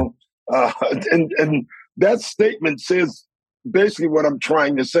 and that statement says basically what I'm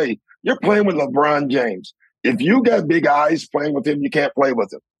trying to say. You're playing with LeBron James. If you got big eyes playing with him, you can't play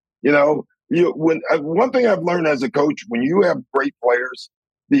with him. One thing I've learned as a coach, when you have great players,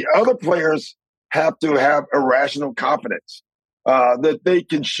 the other players have to have irrational confidence that they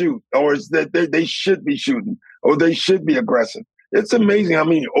can shoot, or is that they should be shooting, or they should be aggressive. It's amazing how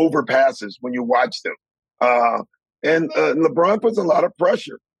many overpasses when you watch them. And LeBron puts a lot of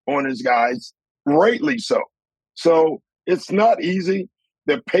pressure on his guys, rightly so. So it's not easy.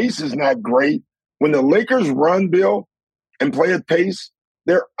 The pace is not great. When the Lakers run, Bill, and play at pace,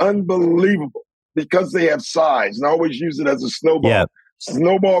 they're unbelievable because they have size. And I always use it as a snowball. Yeah.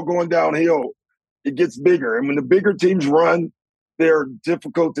 Snowball going downhill, it gets bigger. And when the bigger teams run, they're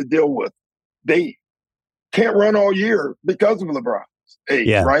difficult to deal with. They can't run all year because of LeBron's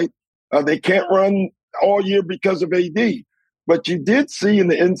age, right? They can't run all year because of AD. But you did see in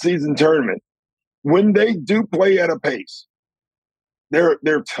the in-season tournament, when they do play at a pace, they're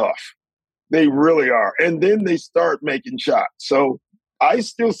tough. They really are. And then they start making shots. So I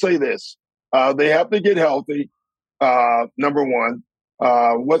still say this. They have to get healthy, number one.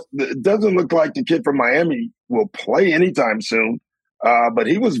 It doesn't look like the kid from Miami will play anytime soon, but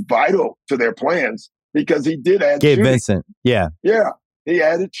he was vital to their plans because he did add Gabe shooting. Vincent, yeah. Yeah, he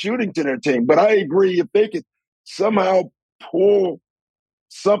added shooting to their team. But I agree, if they could somehow pull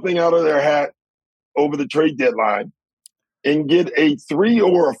something out of their hat over the trade deadline and get a 3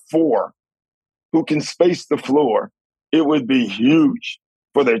 or a 4 who can space the floor, it would be huge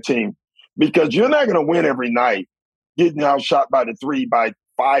for their team because you're not going to win every night getting outshot by the 3 by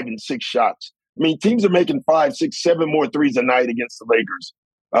 5 and 6 shots. I mean, teams are making 5, 6, 7 more threes a night against the Lakers.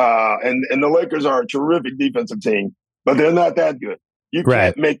 And the Lakers are a terrific defensive team, but they're not that good. You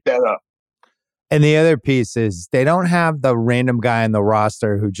can't make that up. And the other piece is they don't have the random guy in the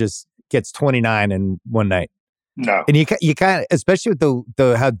roster who just gets 29 in one night. No. And you kind of, especially with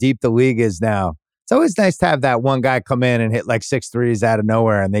the how deep the league is now, it's always nice to have that one guy come in and hit like 6 threes out of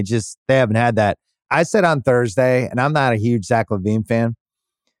nowhere. And they haven't had that. I said on Thursday, and I'm not a huge Zach LaVine fan,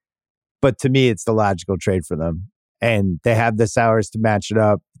 but to me, it's the logical trade for them. And they have the salaries to match it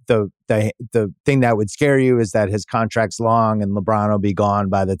up. The thing that would scare you is that his contract's long and LeBron will be gone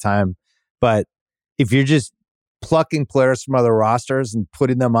by the time. But if you're just plucking players from other rosters and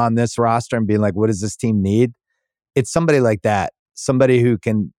putting them on this roster and being like, what does this team need? It's somebody like that. Somebody who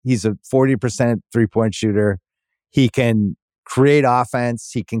he's a 40% three-point shooter. He can create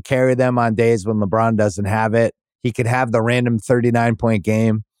offense. He can carry them on days when LeBron doesn't have it. He could have the random 39-point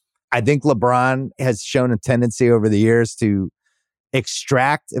game. I think LeBron has shown a tendency over the years to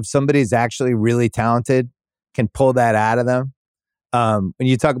extract, if somebody's actually really talented, can pull that out of them. When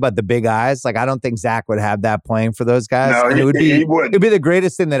you talk about the big eyes, like I don't think Zach would have that playing for those guys. No, and he would. It'd be the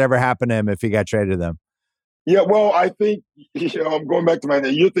greatest thing that ever happened to him if he got traded to them. Yeah, well, I think, I'm going back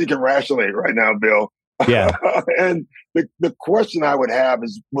to you're thinking rationally right now, Bill. Yeah. And the question I would have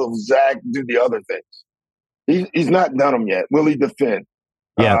is, will Zach do the other things? He's not done them yet. Will he defend?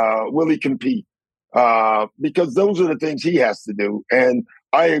 Yeah. Will he compete? Because those are the things he has to do. And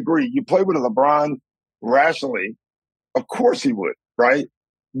I agree. You play with a LeBron rationally, of course he would, right?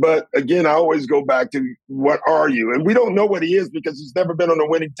 But again, I always go back to what are you? And we don't know what he is because he's never been on a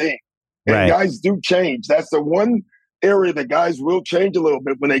winning team. And guys do change. That's the one area that guys will change a little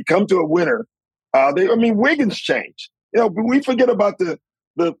bit when they come to a winner. Wiggins changed. We forget about the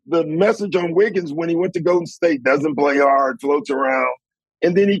message on Wiggins when he went to Golden State. Doesn't play hard, floats around.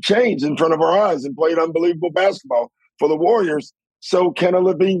 And then he changed in front of our eyes and played unbelievable basketball for the Warriors. So can a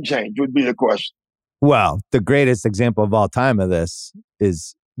LaVine change would be the question. Well, the greatest example of all time of this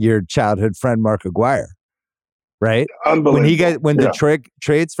is your childhood friend, Mark Aguirre, right? Unbelievable. When Detroit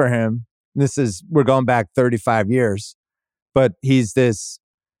trades for him, we're going back 35 years, but he's this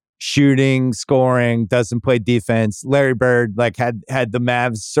shooting, scoring, doesn't play defense. Larry Bird had the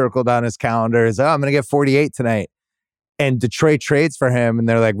Mavs circled on his calendar. He's like, I'm going to get 48 tonight. And Detroit trades for him, and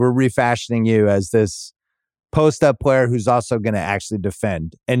they're like, we're refashioning you as this post-up player who's also going to actually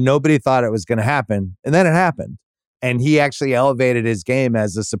defend. And nobody thought it was going to happen. And then it happened. And he actually elevated his game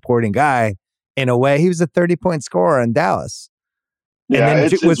as a supporting guy. In a way, he was a 30-point scorer in Dallas. Yeah, and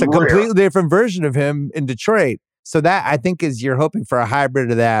then it was a rare. completely different version of him in Detroit. So that, I think, is you're hoping for a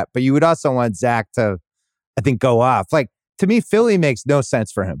hybrid of that. But you would also want Zach to, I think, go off. Like, to me, Philly makes no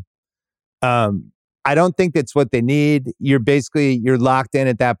sense for him. I don't think that's what they need. You're locked in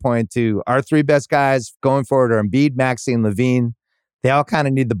at that point to our 3 best guys going forward are Embiid, Maxey, and LaVine. They all kind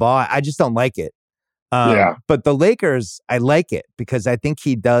of need the ball. I just don't like it. But the Lakers, I like it because I think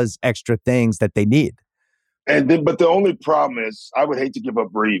he does extra things that they need. But the only problem is I would hate to give up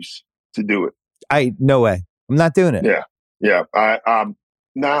Reeves to do it. No way. I'm not doing it. Yeah.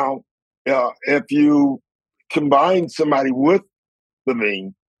 Now, if you combine somebody with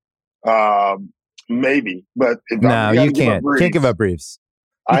LaVine, maybe. But if no, you can't. Can't give up Reeves.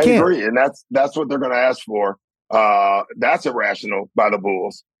 I agree, and that's what they're going to ask for. That's irrational by the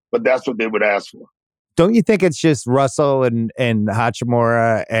Bulls, but that's what they would ask for. Don't you think it's just Russell and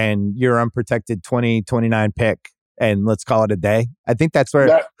Hachimura and your unprotected 2029 pick, and let's call it a day? I think that's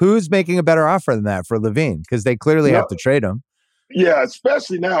where who's making a better offer than that for LaVine, because they clearly have to trade him. Yeah,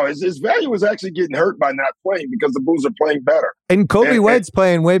 especially now. His value is actually getting hurt by not playing because the Bulls are playing better. And Kobe White's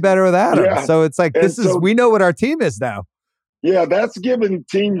playing way better without him. So it's like, we know what our team is now. Yeah, that's giving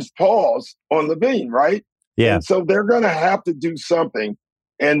teams pause on LaVine, right? Yeah. And so they're going to have to do something.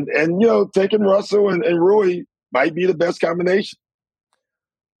 And taking Russell and Rui might be the best combination.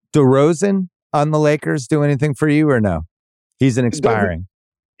 DeRozan on the Lakers do anything for you or no? He's an It doesn't. expiring.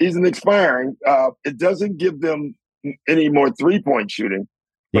 He's an expiring. It doesn't give them any more 3-point shooting,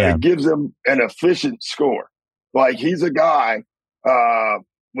 but Yeah. it gives them an efficient score. Like he's a guy.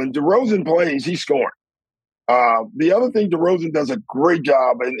 When DeRozan plays, he's scoring. The other thing, DeRozan does a great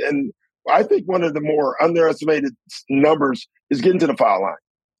job, and I think one of the more underestimated numbers is getting to the foul line.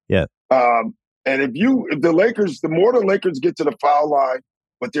 Yeah. And if the Lakers, the more the Lakers get to the foul line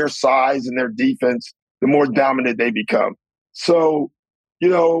with their size and their defense, the more dominant they become. So,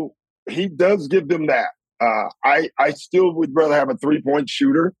 he does give them that. I still would rather have a 3-point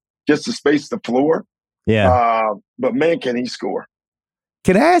shooter just to space the floor. Yeah. But man, can he score?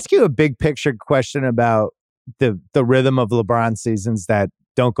 Can I ask you a big picture question about the rhythm of LeBron seasons that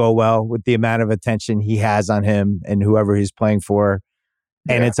don't go well with the amount of attention he has on him and whoever he's playing for?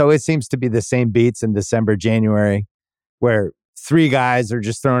 And it's always seems to be the same beats in December, January, where 3 guys are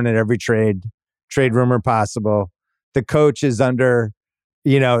just thrown at every trade rumor possible. The coach is under,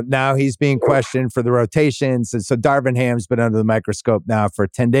 now he's being questioned for the rotations. And so Darvin Ham's been under the microscope now for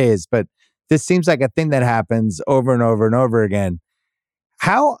 10 days. But this seems like a thing that happens over and over and over again.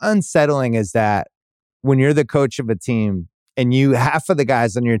 How unsettling is that when you're the coach of a team and half of the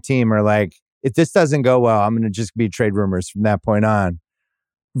guys on your team are like, if this doesn't go well, I'm going to just be trade rumors from that point on,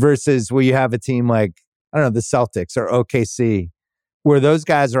 versus where you have a team like, I don't know, the Celtics or OKC, where those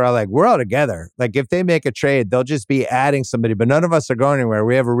guys are all like, we're all together. Like if they make a trade, they'll just be adding somebody, but none of us are going anywhere.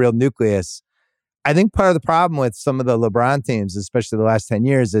 We have a real nucleus. I think part of the problem with some of the LeBron teams, especially the last 10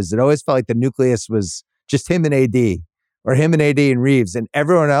 years, is it always felt like the nucleus was just him and AD, or him and AD and Reeves, and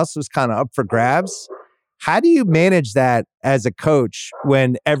everyone else was kind of up for grabs. How do you manage that as a coach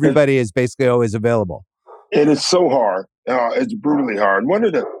when everybody is basically always available? It is so hard. It's brutally hard. One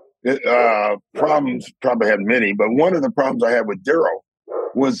of the problems, probably had many, but one of the problems I had with Daryl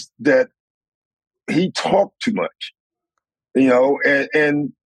was that he talked too much,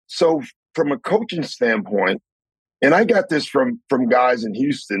 and so from a coaching standpoint, and I got this from guys in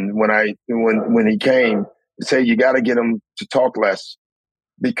Houston when he came, say you got to get him to talk less,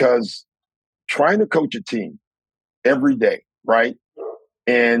 because trying to coach a team every day, right?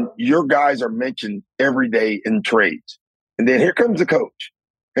 And your guys are mentioned every day in trades. And then here comes the coach.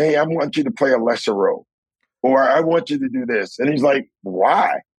 Hey, I want you to play a lesser role, or I want you to do this. And he's like,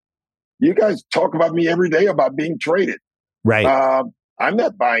 why? You guys talk about me every day about being traded. Right. I'm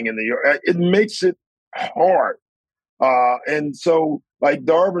not buying into it makes it hard. And so like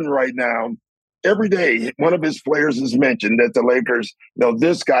Darvin right now, every day, one of his players is mentioned that the Lakers,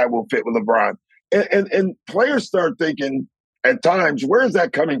 this guy will fit with LeBron. And players start thinking at times, where is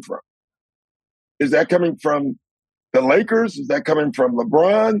that coming from? Is that coming from the Lakers? Is that coming from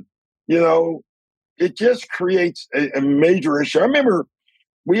LeBron? It just creates a major issue. I remember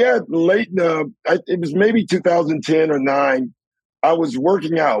we had late it was maybe 2010 or 9. I was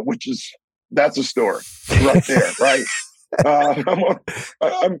working out, that's a story right there, right?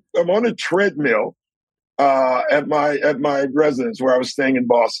 I'm on a treadmill at my residence where I was staying in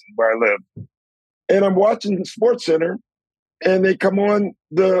Boston, where I live, and I'm watching the Sports Center, and they come on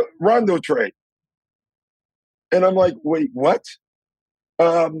the Rondo trade, and I'm like, wait, what?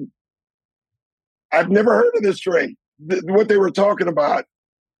 I've never heard of this trade. What they were talking about,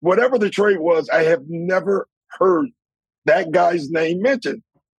 whatever the trade was, I have never heard that guy's name mentioned.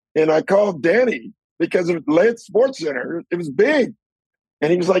 And I called Danny because it led Sports Center. It was big.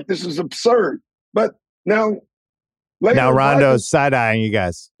 And he was like, this is absurd. But now Rondo's side-eyeing you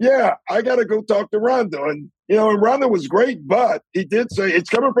guys. Yeah, I got to go talk to Rondo. And, and Rondo was great, but he did say it's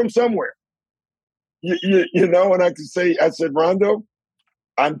coming from somewhere. And I said, Rondo,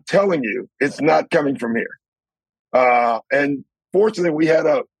 I'm telling you, it's not coming from here. And fortunately, we had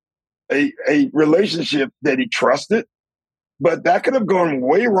a relationship that he trusted, but that could have gone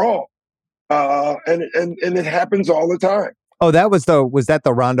way wrong. And it happens all the time. Oh, was that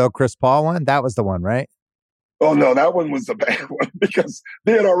the Rondo Chris Paul one? That was the one, right? Oh, no, that one was the bad one because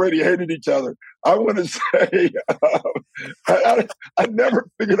they had already hated each other. I want to say I never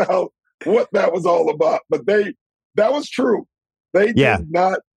figured out what that was all about, but that was true. They did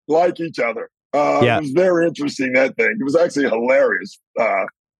not like each other. It was very interesting, that thing. It was actually hilarious.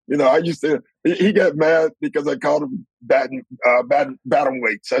 He got mad because I called him batting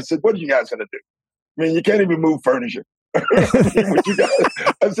weights. I said, what are you guys going to do? I mean, you can't even move furniture.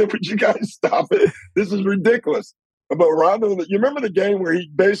 I said, would you guys stop it? This is ridiculous. But Rondo, you remember the game where he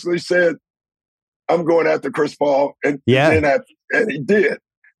basically said, I'm going after Chris Paul, and he did.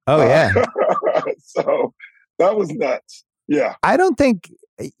 Oh, yeah. So that was nuts. Yeah. I don't think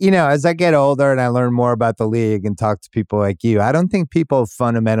as I get older and I learn more about the league and talk to people like you, I don't think people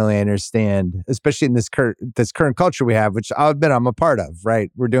fundamentally understand, especially in this current culture we have, which I'll admit I'm a part of,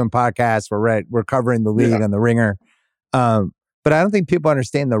 right? We're doing podcasts, we're covering the league Yeah. on the Ringer. But I don't think people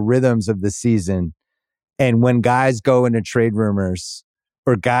understand the rhythms of the season. And when guys go into trade rumors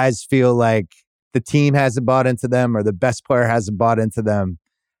or guys feel like the team hasn't bought into them or the best player hasn't bought into them,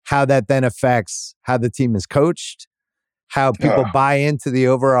 how that then affects how the team is coached, how people buy into the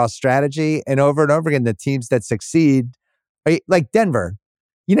overall strategy. And over again, the teams that succeed, like Denver,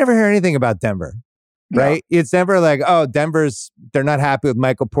 you never hear anything about Denver, right? No. It's never like, oh, they're not happy with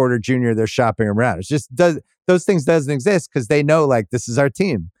Michael Porter Jr., they're shopping around. It's just, those things doesn't exist because they know, like, this is our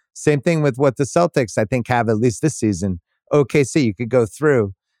team. Same thing with what the Celtics, I think, have at least this season. OKC, you could go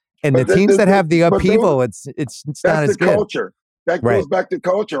through. And the teams that have the upheaval, it's not as good. That's the culture. That goes back to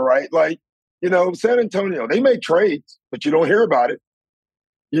culture, right? Like, San Antonio, they make trades, but you don't hear about it.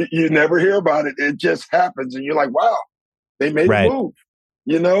 You never hear about it. It just happens. And you're like, wow, they made a move.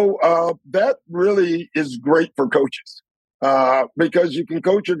 That really is great for coaches because you can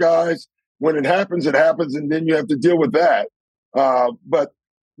coach your guys. When it happens, and then you have to deal with that. But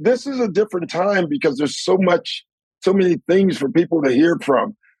this is a different time because there's so many things for people to hear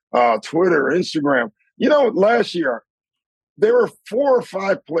from. Twitter, Instagram. Last year, there were 4 or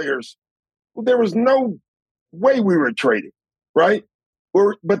 5 players. There was no way we were traded, right?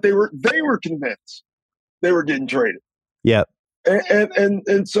 But they were convinced they were getting traded. Yeah.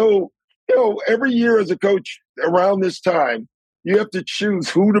 And so, every year as a coach around this time, you have to choose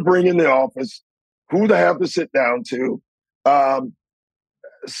who to bring in the office, who to have to sit down to.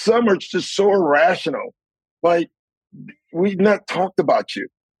 Some are just so irrational. Like, we've not talked about you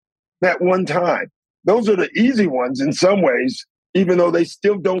that one time. Those are the easy ones in some ways, even though they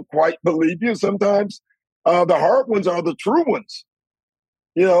still don't quite believe you sometimes. The hard ones are the true ones,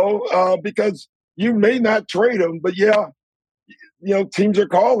 because you may not trade them, but teams are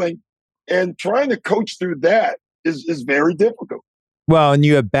calling, and trying to coach through that is very difficult. Well, and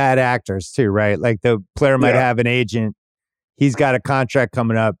you have bad actors too, right? Like the player might have an agent. He's got a contract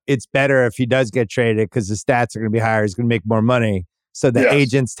coming up. It's better if he does get traded because the stats are going to be higher. He's going to make more money. So the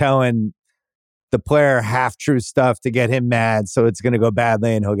agent's telling the player half-true stuff to get him mad, so it's going to go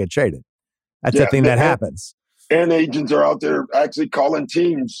badly and he'll get traded. That's the thing that happens. And agents are out there actually calling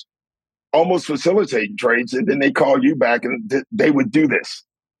teams, almost facilitating trades, and then they call you back and they would do this.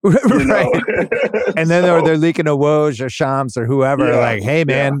 Right. And then they're leaking to Woj or Shams or whoever, like, hey,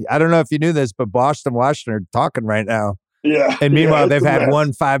 man, I don't know if you knew this, but Boston, Washington are talking right now. Yeah. And meanwhile, they've had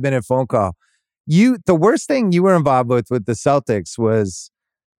one 5-minute phone call. The worst thing you were involved with the Celtics was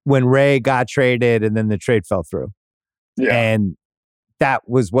when Ray got traded and then the trade fell through. Yeah. And that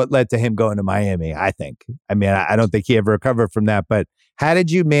was what led to him going to Miami, I think. I mean, I don't think he ever recovered from that, but how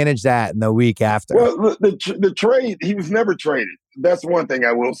did you manage that in the week after? Well, the trade, he was never traded. That's one thing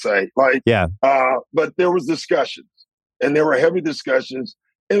I will say. But there was discussions, and there were heavy discussions,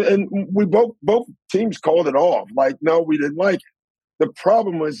 and we both teams called it off. Like, no, we didn't like it. The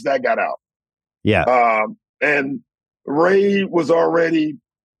problem was that got out. Yeah. And Ray was already,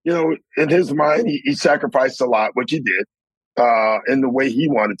 in his mind, he sacrificed a lot, which he did, in the way he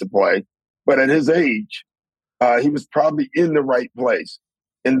wanted to play. But at his age, he was probably in the right place.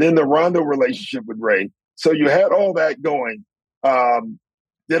 And then the Rondo relationship with Ray. So you had all that going.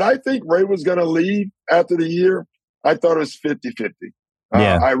 Did I think Ray was going to leave after the year? I thought it was 50-50.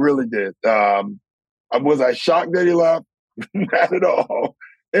 I really did. Was I shocked that he left? Not at all.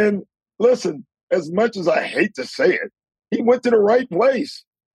 And listen, as much as I hate to say it, he went to the right place.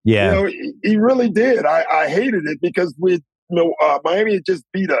 Yeah. He really did. I hated it because Miami had just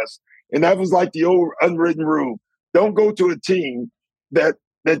beat us. And that was like the old unwritten rule. Don't go to a team that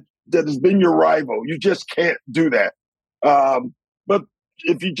has been your rival. You just can't do that. But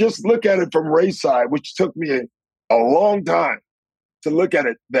if you just look at it from Ray's side, which took me a long time to look at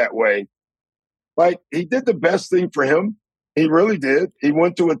it that way, like, he did the best thing for him. He really did. He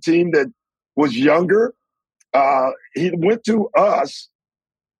went to a team that was younger. He went to us,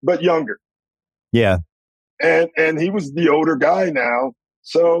 but younger. Yeah. And he was the older guy now.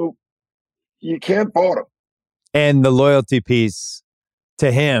 So you can't fault him. And the loyalty piece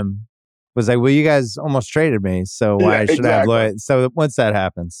to him was like, well, you guys almost traded me, so why should I have loyalty? So once that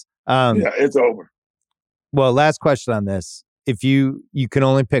happens, it's over. Well, last question on this: if you can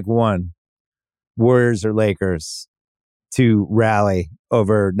only pick one, Warriors or Lakers, to rally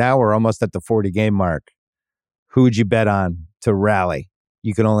over. Now we're almost at the 40-game mark. Who would you bet on to rally?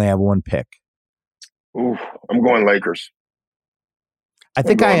 You can only have one pick. Ooh, I'm going Lakers. I I'm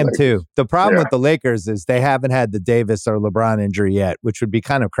think I going am too. Lakers. The problem Yeah, with the Lakers is they haven't had the Davis or LeBron injury yet, which would be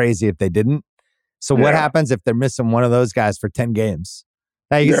kind of crazy if they didn't. So what yeah, happens if they're missing one of those guys for 10 games?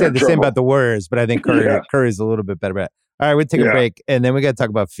 Now you can they're say in the same about trouble. the Warriors, but I think Yeah, Curry's a little bit better. But all right, we take a yeah. break and then we got to talk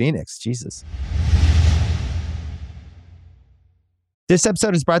about Phoenix. Jesus. This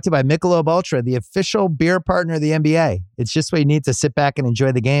episode is brought to you by Michelob Ultra, the official beer partner of the NBA. It's just what you need to sit back and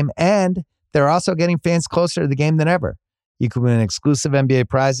enjoy the game, and they're also getting fans closer to the game than ever. You can win exclusive NBA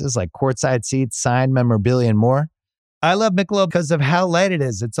prizes like courtside seats, signed memorabilia, and more. I love Michelob because of how light it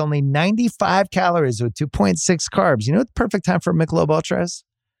is. It's only 95 calories with 2.6 carbs. You know what the perfect time for Michelob Ultra is?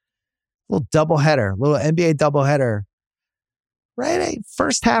 A little doubleheader, little NBA doubleheader. Right?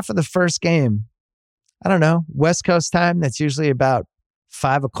 First half of the first game. I don't know, West Coast time. That's usually about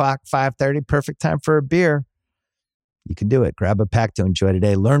 5 o'clock, 5:30. Perfect time for a beer. You can do it. Grab a pack to enjoy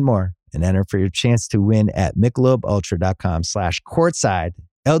today. Learn more and enter for your chance to win at michelobultra.com/courtside.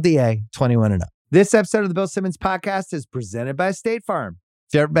 LDA 21 and up. This episode of the Bill Simmons podcast is presented by State Farm.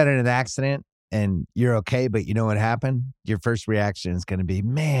 If you've ever been in an accident and you're okay, but you know what happened, your first reaction is going to be,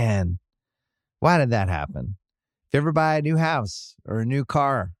 man, why did that happen? If you ever buy a new house or a new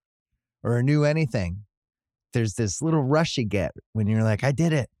car or a new anything, there's this little rush you get when you're like, I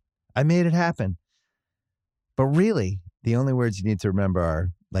did it. I made it happen. But really, the only words you need to remember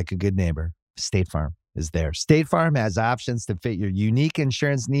are, like a good neighbor, State Farm is there. State Farm has options to fit your unique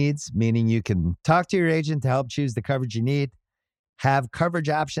insurance needs, meaning you can talk to your agent to help choose the coverage you need, have coverage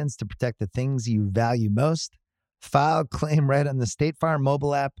options to protect the things you value most, file a claim right on the State Farm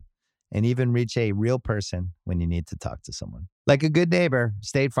mobile app, and even reach a real person when you need to talk to someone. Like a good neighbor,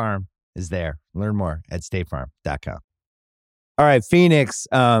 State Farm is there. Learn more at statefarm.com. All right, Phoenix.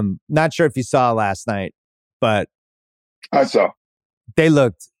 Not sure if you saw last night, but I saw. they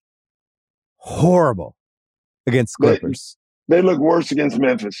looked horrible against They Clippers. they look worse against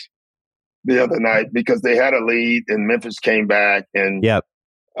Memphis the other night because they had a lead and Memphis came back and Yep.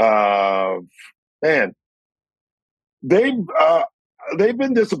 uh, man, they uh, they've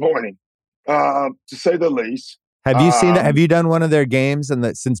been disappointing to say the least. Have you seen that? Have you done one of their games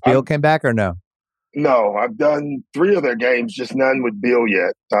since Beal came back or no? No, I've done 3 of their games, just none with Bill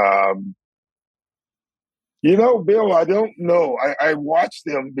yet. Bill, I don't know. I watched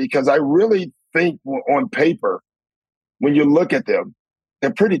them because I really think on paper, when you look at them,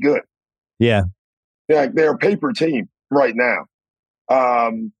 they're pretty good. Yeah. They're a paper team right now.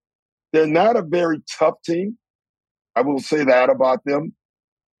 They're not a very tough team. I will say that about them.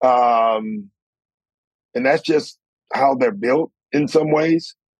 And that's just how they're built in some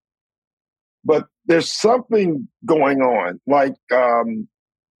ways. But there's something going on. Like they're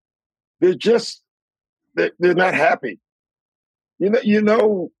not happy.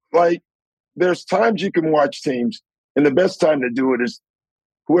 Like there's times you can watch teams, and the best time to do it is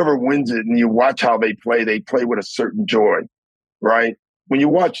whoever wins it, and you watch how they play with a certain joy, right? When you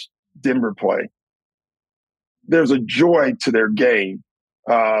watch Denver play, there's a joy to their game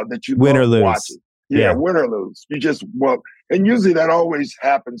that you Win or love lose. watching. Yeah, win or lose. And usually that always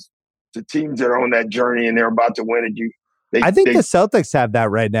happens to teams that are on that journey and they're about to win. I think the Celtics have that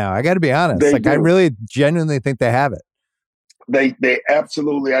right now. I got to be honest. I really genuinely think they have it. They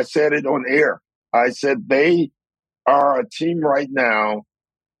absolutely. I said it on air. I said they are a team right now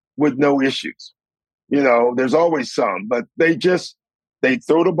with no issues. There's always some, but they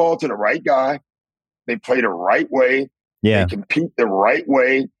throw the ball to the right guy. They play the right way. Yeah. They compete the right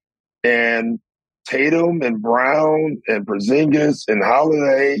way. And Tatum and Brown and Porzingis and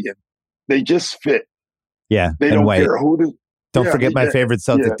Holiday, they just fit. Yeah. They don't care who Don't forget my favorite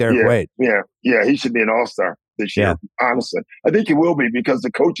Celtic, Derek White. Yeah. He should be an all-star this year, honestly. I think he will be because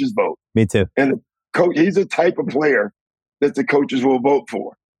the coaches vote. Me too. And the coach, he's a type of player that the coaches will vote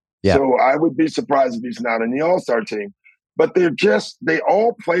for. Yeah. So I would be surprised if he's not in the all-star team. But they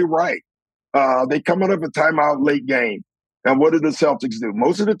all play right. They come out of a timeout late game. And what do the Celtics do?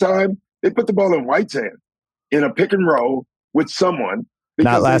 Most of the time, they put the ball in White's hand in a pick and roll with someone.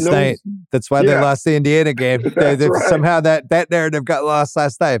 Not last night. That's why they lost the Indiana game. Right. Somehow that narrative got lost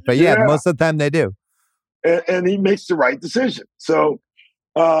last night. But most of the time they do. And he makes the right decision. So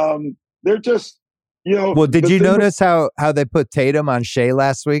they're just, Well, did you notice how they put Tatum on Shea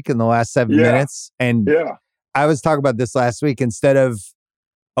last week in the last 7 minutes? And I was talking about this last week. Instead of,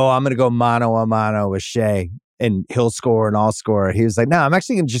 I'm going to go mano a mano with Shea and he'll score and I'll score. He was like, no, I'm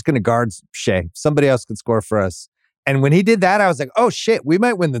actually just going to guard Shea. Somebody else can score for us. And when he did that, I was like, oh shit, we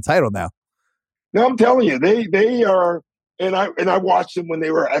might win the title now. No, I'm telling you, they are, and I watched them when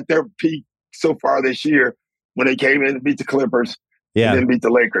they were at their peak so far this year, when they came in and beat the Clippers and then beat the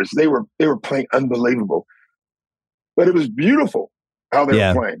Lakers. They were playing unbelievable. But it was beautiful how they were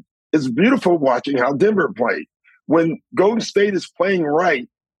Yeah. playing. It's beautiful watching how Denver played. When Golden State is playing right,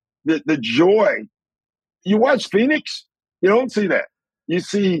 the joy. You watch Phoenix, you don't see that. You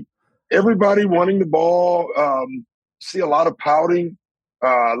see everybody wanting the ball, see a lot of pouting,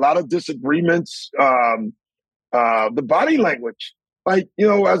 a lot of disagreements, the body language. Like,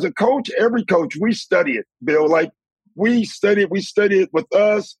 as a coach, every coach, we study it, Bill. Like, we study it with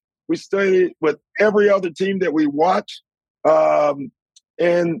us. We study it with every other team that we watch. And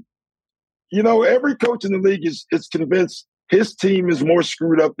every coach in the league is convinced his team is more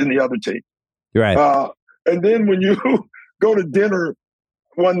screwed up than the other team. You're right. And then when you go to dinner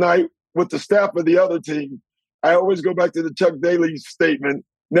one night with the staff of the other team, I always go back to the Chuck Daly statement: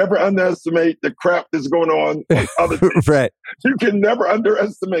 never underestimate the crap that's going on other teams. Right. You can never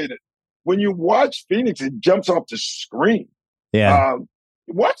underestimate it. When you watch Phoenix, it jumps off the screen. Yeah.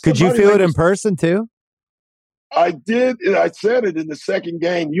 Could you feel it in person too? I did. And I said it in the second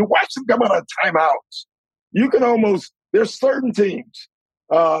game. You watch them come out of timeouts. You can almost, there's certain teams,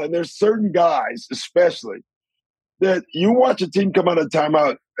 and there's certain guys, especially, that you watch a team come out of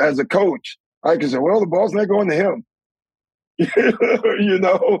timeout as a coach. I can say, well, the ball's not going to him.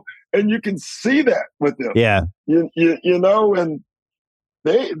 And you can see that with them. Yeah. And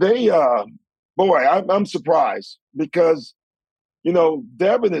I'm surprised because,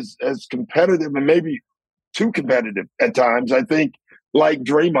 Devin is as competitive and maybe too competitive at times. I think, like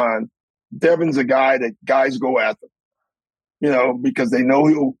Draymond, Devin's a guy that guys go after, because they know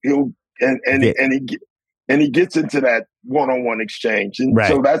he'll he gets into that one-on-one exchange. And right.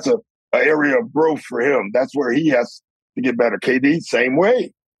 So that's a area of growth for him. That's where he has to get better. KD, same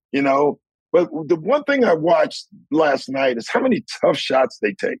way, But the one thing I watched last night is how many tough shots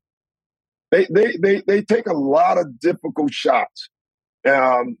they take. They take a lot of difficult shots.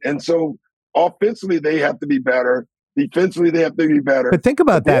 And so offensively, they have to be better. Defensively, they have to be better. But think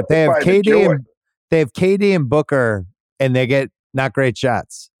about that. They have KD and Booker, and they get not great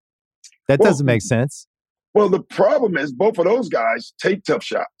shots. That doesn't make sense. Well, the problem is both of those guys take tough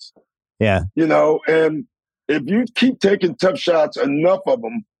shots. Yeah. And if you keep taking tough shots, enough of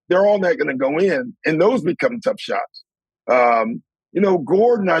them, they're all not going to go in, and those become tough shots.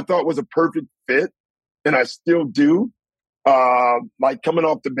 Gordon, I thought, was a perfect fit, and I still do. Like coming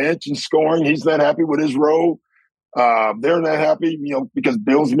off the bench and scoring, he's not happy with his role. They're not happy, because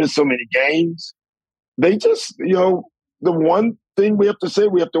Bill's missed so many games. They just, the one thing we have to say,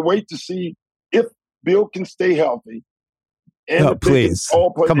 we have to wait to see if Bill can stay healthy. And please,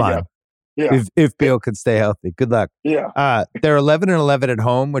 all play come together. on. Yeah. If Bill can stay healthy, good luck. Yeah. They're 11-11 at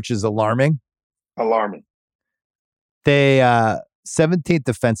home, which is alarming. They 17th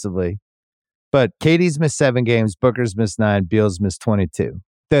defensively, but Katie's missed 7 games, Booker's missed 9, Beal's missed 22.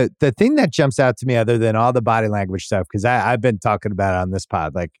 The thing that jumps out to me, other than all the body language stuff, because I've been talking about it on this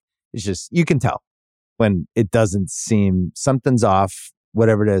pod, like, it's just, you can tell when it doesn't seem, something's off,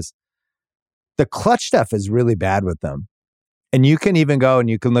 whatever it is. The clutch stuff is really bad with them. And you can even go and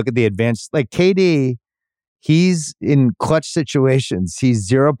you can look at the advanced, like KD, he's in clutch situations, he's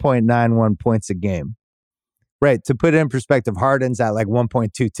 0.91 points a game. Right. To put it in perspective, Harden's at like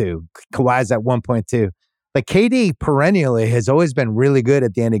 1.22. Kawhi's at 1.2. Like KD perennially has always been really good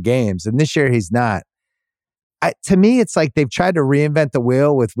at the end of games. And this year he's not. To me, it's like they've tried to reinvent the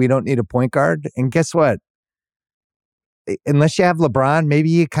wheel with we don't need a point guard. And guess what? Unless you have LeBron, maybe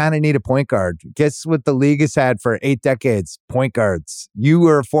you kind of need a point guard. Guess what the league has had for 8 decades? Point guards. You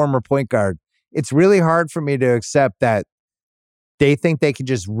were a former point guard. It's really hard for me to accept that they think they can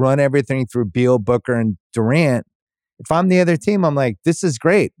just run everything through Beal, Booker, and Durant. If I'm the other team, I'm like, this is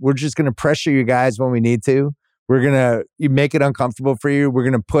great. We're just going to pressure you guys when we need to. We're going to make it uncomfortable for you. We're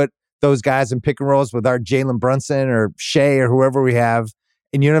going to put those guys in pick and rolls with our Jalen Brunson or Shea or whoever we have,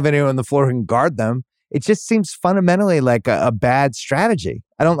 and you don't have anyone on the floor who can guard them. It just seems fundamentally like a bad strategy.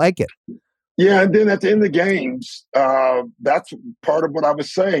 I don't like it. Yeah, and then at the end of the games, that's part of what I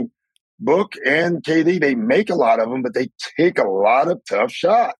was saying. Book and KD, they make a lot of them, but they take a lot of tough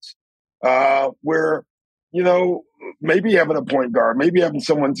shots where, maybe having a point guard, maybe having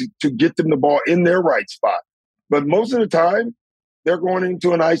someone to get them the ball in their right spot. But most of the time, they're going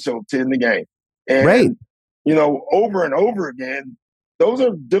into an ISO to end the game. And, right. Over and over again, those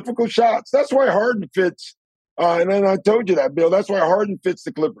are difficult shots. That's why Harden fits. And then I told you that, Bill. That's why Harden fits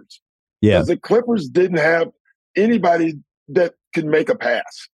the Clippers. Yeah. Because the Clippers didn't have anybody that could make a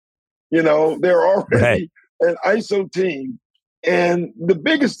pass. They're already an ISO team. And the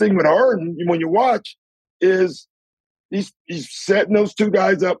biggest thing with Harden, when you watch, is he's setting those 2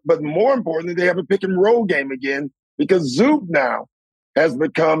 guys up. But more importantly, they have a pick and roll game again because Zoop now has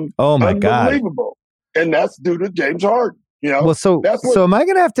become unbelievable. God. And that's due to James Harden. You know, Well, so that's what. so am I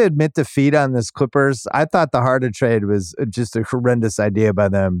going to have to admit defeat on this Clippers? I thought the Harden trade was just a horrendous idea by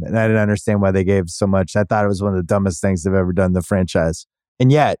them, and I didn't understand why they gave so much. I thought it was one of the dumbest things they've ever done in the franchise.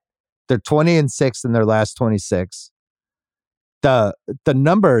 And yet, they're 20-6 in their last 26. The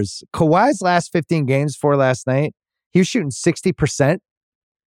numbers, Kawhi's last 15 games for last night, he was shooting 60%,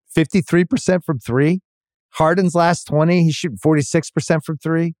 53% from three. Harden's last 20, he's shooting 46% from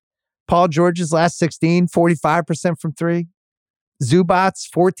three. Paul George's last 16, 45% from three. Zubats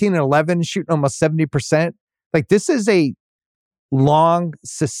 14 and 11, shooting almost 70%. Like, this is a long,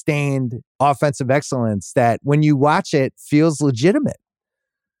 sustained offensive excellence that when you watch it feels legitimate.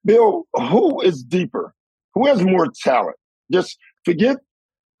 Bill, who is deeper? Who has more talent? Just forget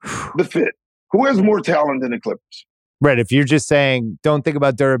the fit. Who has more talent than the Clippers? Right. If you're just saying, don't think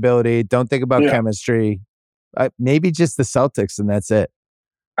about durability, don't think about chemistry, maybe just the Celtics, and that's it.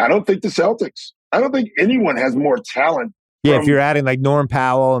 I don't think the Celtics. I don't think anyone has more talent. Yeah, if you're adding like Norm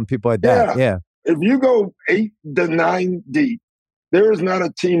Powell and people like that. Yeah. If you go 8 to 9 deep, there is not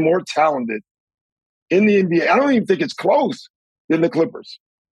a team more talented in the NBA. I don't even think it's close than the Clippers.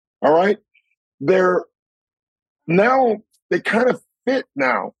 All right. They're now, they kind of fit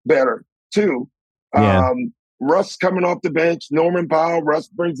now better too. Yeah. Russ coming off the bench, Norman Powell, Russ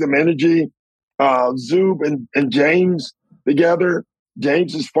brings them energy. Zub and James together.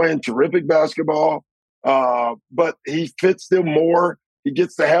 James is playing terrific basketball, but he fits them more. He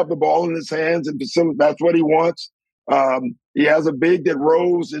gets to have the ball in his hands, and that's what he wants. He has a big that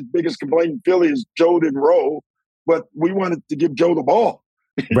rolls. His biggest complaint in Philly is Joe didn't roll, but we wanted to give Joe the ball.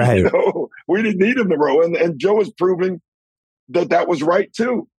 Right. You know, we didn't need him to roll, and Joe is proving that was right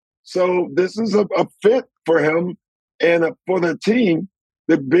too. So this is a fit for him and for the team.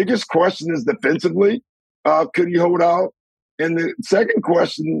 The biggest question is defensively, could he hold out? And the second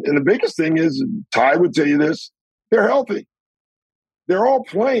question, and the biggest thing is, Ty would tell you this, they're healthy. They're all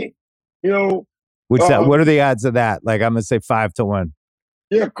playing, you know. What are the odds of that? Like, I'm going to say 5-1.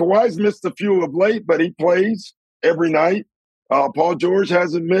 Yeah, Kawhi's missed a few of late, but he plays every night. Paul George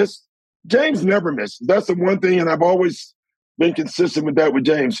hasn't missed. James never misses. That's the one thing, and I've always been consistent with that with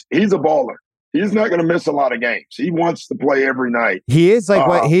James. He's a baller. He's not going to miss a lot of games. He wants to play every night. He is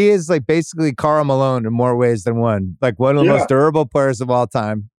like he is like basically Karl Malone in more ways than one. Like one of the most durable players of all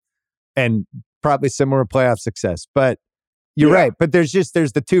time, and probably similar playoff success. But you're right. But there's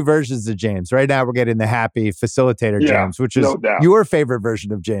the two versions of James. Right now, we're getting the happy facilitator James, which is your favorite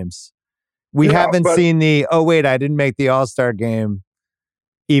version of James. We haven't seen the I didn't make the All-Star game,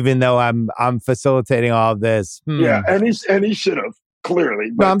 even though I'm facilitating all of this. Yeah, and he should have. Clearly.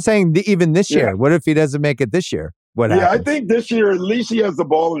 But I'm saying even this year. What if he doesn't make it this year? What happens? I think this year, at least he has the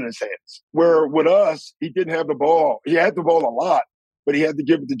ball in his hands. Where with us, he didn't have the ball. He had the ball a lot, but he had to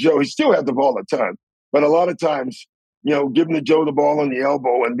give it to Joe. He still had the ball a ton. But a lot of times, you know, giving to Joe the ball on the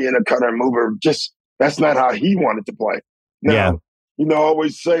elbow and being a cutter and mover, that's not how he wanted to play. Now, you know, I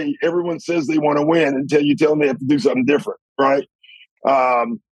always say, everyone says they want to win until you tell them they have to do something different, right?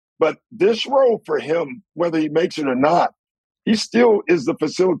 But this role for him, whether he makes it or not, he still is the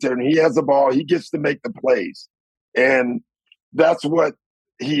facilitator, and he has the ball. He gets to make the plays. And that's what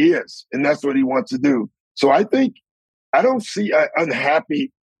he is, and that's what he wants to do. So I don't see an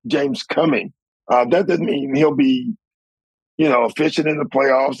unhappy James coming. That doesn't mean he'll be, you know, efficient in the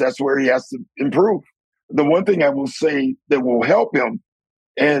playoffs. That's where he has to improve. The one thing I will say that will help him,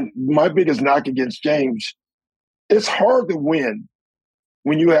 and my biggest knock against James, it's hard to win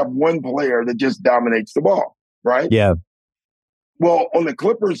when you have one player that just dominates the ball, right? Yeah. Well, on the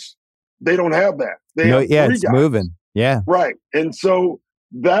Clippers, they don't have that. They have three it's guys. Moving. Yeah. Right. And so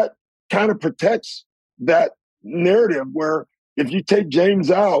that kind of protects that narrative where if you take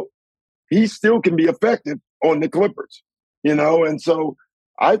James out, he still can be effective on the Clippers, you know? And so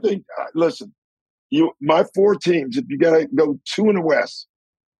I think, listen, my four teams, if you got to go two in the West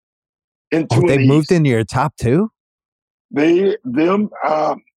and two in the East. They moved into your top two? Them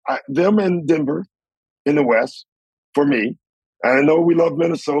and Denver in the West for me. I know we love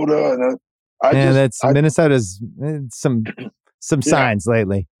Minnesota, and Minnesota's some signs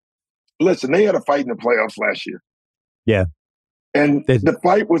lately. Listen, they had a fight in the playoffs last year. Yeah, and the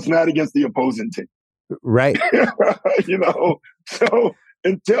fight was not against the opposing team, right? You know, so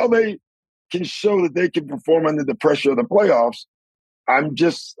until they can show that they can perform under the pressure of the playoffs,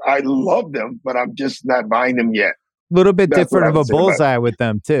 I love them, but I'm just not buying them yet. A little bit different of a bullseye with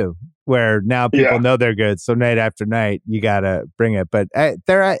them too, where now people know they're good. So night after night, you got to bring it. But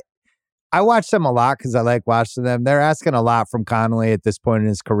I watch them a lot because I like watching them. They're asking a lot from Connolly at this point in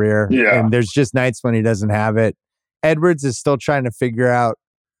his career. Yeah. And there's just nights when he doesn't have it. Edwards is still trying to figure out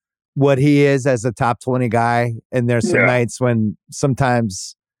what he is as a top 20 guy. And there's some Yeah. nights when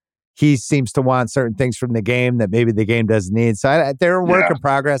sometimes he seems to want certain things from the game that maybe the game doesn't need. So they're a work in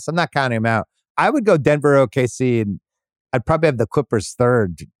progress. I'm not counting him out. I would go Denver, OKC, and I'd probably have the Clippers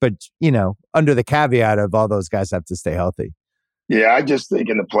third, but under the caveat of all those guys have to stay healthy. Yeah, I just think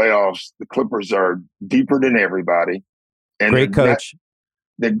in the playoffs, the Clippers are deeper than everybody. And great coach.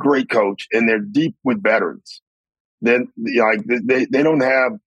 They're great coach, and they're deep with veterans. Then, like they don't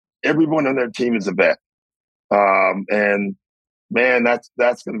have everyone on their team is a vet. And man, that's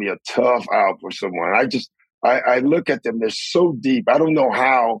going to be a tough out for someone. I look at them; they're so deep. I don't know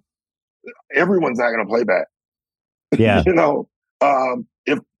how everyone's not going to play back. Yeah,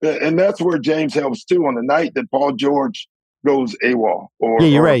 and that's where James helps too. On the night that Paul George goes AWOL,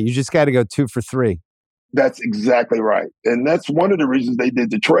 you're right. You just got to go 2 for 3. That's exactly right, and that's one of the reasons they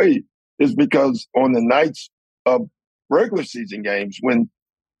did the trade is because on the nights of regular season games when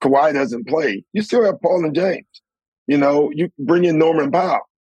Kawhi doesn't play, you still have Paul and James. You bring in Norman Powell.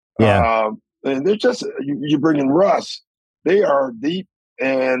 Yeah. And they're just, you bring in Russ. They are deep,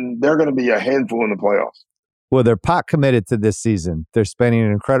 and they're going to be a handful in the playoffs. Well, they're pot committed to this season. They're spending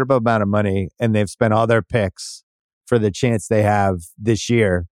an incredible amount of money, and they've spent all their picks for the chance they have this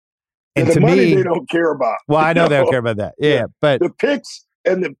year. And the to money me, they don't care about. Well, I know they don't care about that. Yeah, but the picks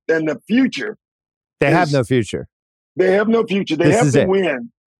and the future. They have no future. They have no future. They have to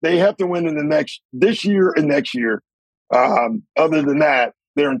win. They have to win in this year and next year. Other than that,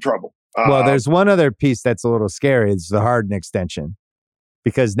 they're in trouble. Well, there's one other piece that's a little scary. It's the Harden extension,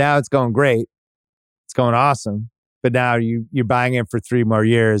 because now it's going great. It's going awesome. But now you're buying in for 3 more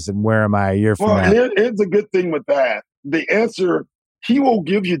years, and where am I a year from now? Well, here's a good thing with that. The answer, he will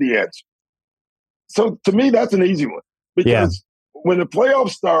give you the answer. So to me, that's an easy one. Because when the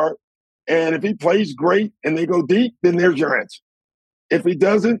playoffs start, and if he plays great and they go deep, then there's your answer. If he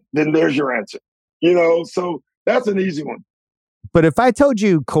doesn't, then there's your answer. So that's an easy one. But if I told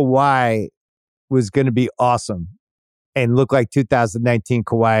you Kawhi was going to be awesome and look like 2019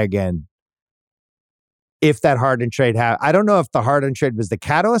 Kawhi again, if that Harden trade happened, I don't know if the Harden trade was the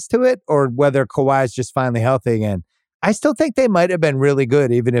catalyst to it or whether Kawhi is just finally healthy again. I still think they might have been really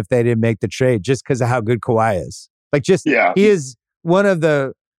good even if they didn't make the trade, just because of how good Kawhi is. He is one of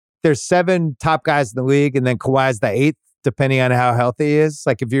there's 7 top guys in the league, and then Kawhi's the 8th, depending on how healthy he is.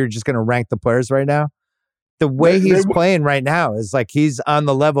 Like if you're just going to rank the players right now, the way he's playing right now is like he's on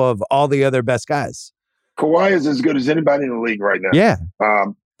the level of all the other best guys. Kawhi is as good as anybody in the league right now. Yeah.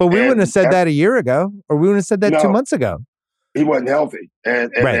 But we wouldn't have said that a year ago, or we wouldn't have said that 2 months ago. He wasn't healthy,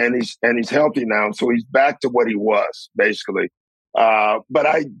 and he's healthy now, so he's back to what he was basically. But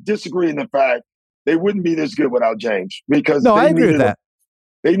I disagree in the fact they wouldn't be this good without James, because I agree with that.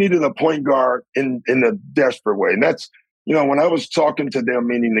 They needed a point guard in a desperate way, and that's when I was talking to them,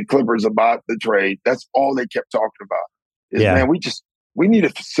 meaning the Clippers, about the trade, that's all they kept talking about. Man, we need a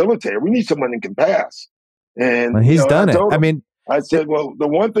facilitator. We need someone that can pass, and he's done it. I said, well, the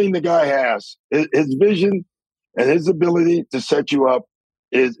one thing the guy has, his vision and his ability to set you up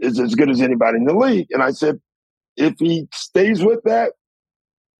is as good as anybody in the league. And I said, if he stays with that,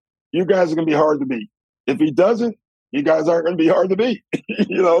 you guys are going to be hard to beat. If he doesn't, you guys aren't going to be hard to beat.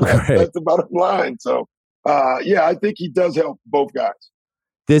 That's the bottom line. So, I think he does help both guys.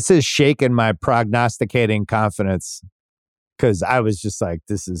 This has shaken my prognosticating confidence, because I was just like,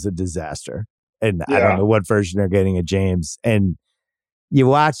 this is a disaster. And I don't know what version they're getting of James. And you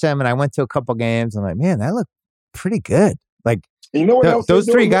watch them, and I went to a couple games. I'm like, man, that looked pretty good. Like, what else those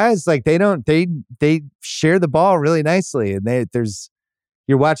 3 guys, like they share the ball really nicely. And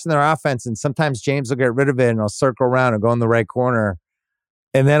you're watching their offense, and sometimes James will get rid of it and he'll circle around and go in the right corner.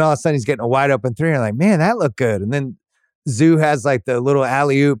 And then all of a sudden he's getting a wide open 3. And I'm like, man, that looked good. And then Zoo has like the little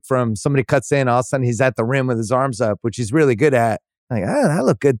alley-oop from somebody cuts in. All of a sudden he's at the rim with his arms up, which he's really good at. I'm like, that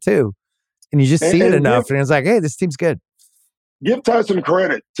looked good too. And you just see it enough, and it's like, hey, this team's good. Give Ty some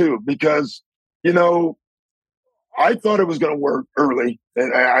credit too, because I thought it was going to work early,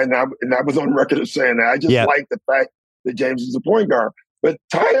 and I was on record of saying that. I just like the fact that James is a point guard, but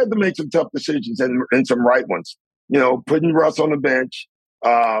Ty had to make some tough decisions and some right ones. Putting Russ on the bench,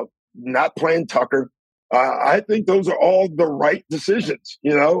 not playing Tucker. I think those are all the right decisions.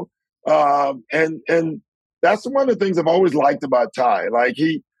 And that's one of the things I've always liked about Ty. Like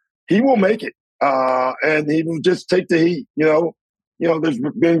he will make it, and he will just take the heat. There's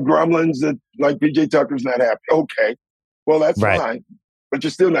been grumblings that like PJ Tucker's not happy. Okay, well that's fine, but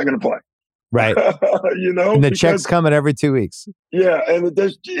you're still not going to play, right? And the check's coming every 2 weeks. Yeah, and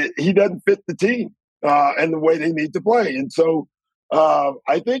he doesn't fit the team and the way they need to play, and so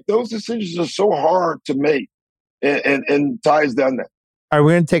I think those decisions are so hard to make, and Ty's done that. All right,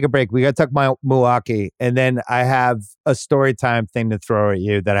 we're going to take a break. We got to talk about Milwaukee, and then I have a story time thing to throw at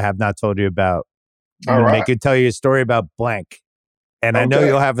you that I have not told you about. I'm going to make you tell you a story about blank, and I know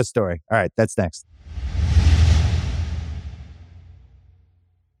you'll have a story. All right, that's next.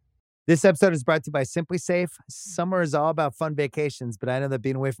 This episode is brought to you by Simply Safe. Summer is all about fun vacations, but I know that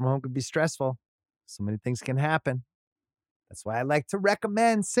being away from home can be stressful. So many things can happen. That's why I like to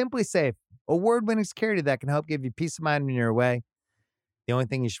recommend Simply Safe, award-winning security that can help give you peace of mind when you're away. The only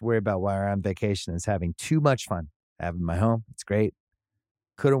thing you should worry about while you're on vacation is having too much fun. I have it in my home. It's great.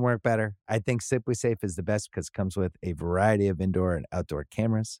 Couldn't work better. I think Simply Safe is the best because it comes with a variety of indoor and outdoor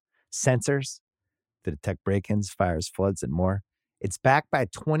cameras, sensors to detect break-ins, fires, floods, and more. It's backed by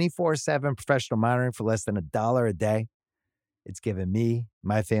 24/7 professional monitoring for less than $1 a day. It's given me,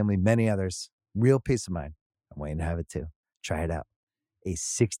 my family, many others real peace of mind. I'm waiting to have it too. Try it out. A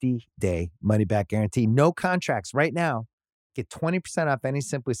 60-day money-back guarantee. No contracts right now. Get 20% off any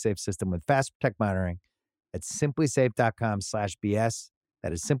Simply Safe system with Fast Protect monitoring at simplysafe.com/BS.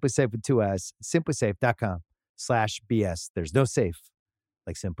 That is Simply Safe with 2 S's. simplysafe.com/BS. There's no safe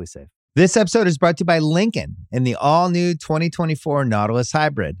like Simply Safe. This episode is brought to you by Lincoln and the all-new 2024 Nautilus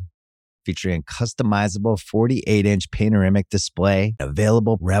Hybrid, featuring customizable 48-inch panoramic display,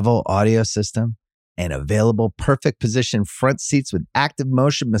 available Revel audio system, and available perfect position front seats with active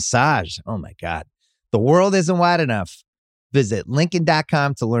motion massage. Oh my God. The world isn't wide enough. Visit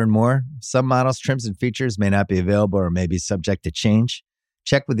Lincoln.com to learn more. Some models, trims, and features may not be available or may be subject to change.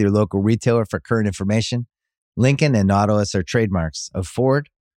 Check with your local retailer for current information. Lincoln and Nautilus are trademarks of Ford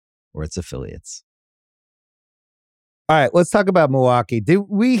or its affiliates. All right, let's talk about Milwaukee. Did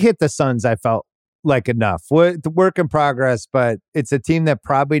we hit the Suns, I felt like, enough? Work in progress, but it's a team that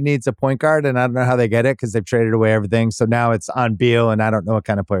probably needs a point guard, and I don't know how they get it because they've traded away everything. So now it's on Beal, and I don't know what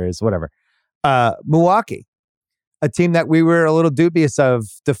kind of player it is, whatever. Milwaukee, a team that we were a little dubious of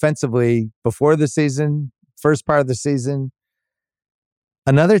defensively before the season, first part of the season.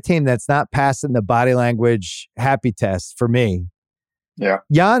 Another team that's not passing the body language happy test for me. Yeah.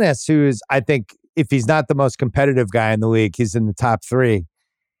 Giannis, who's, I think, if he's not the most competitive guy in the league, he's in the top 3.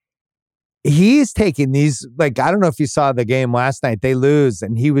 He's taking these, like, I don't know if you saw the game last night. They lose,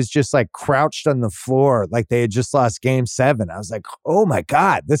 and he was just like crouched on the floor like they had just lost game 7. I was like, oh my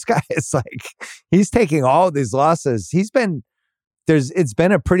God, this guy is like, he's taking all of these losses. It's been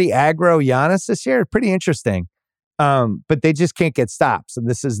a pretty aggro Giannis this year, pretty interesting. But they just can't get stops. And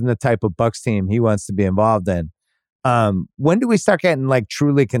this isn't the type of Bucks team he wants to be involved in. When do we start getting like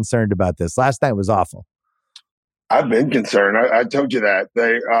truly concerned about this? Last night was awful. I've been concerned. I told you that.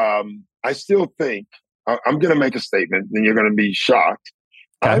 I still think I'm going to make a statement, and you're going to be shocked.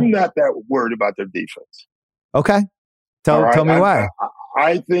 Okay. I'm not that worried about their defense. Okay, tell me why.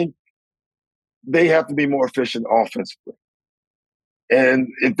 I think they have to be more efficient offensively, and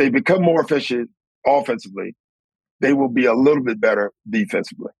if they become more efficient offensively, they will be a little bit better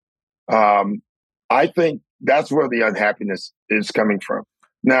defensively. I think that's where the unhappiness is coming from.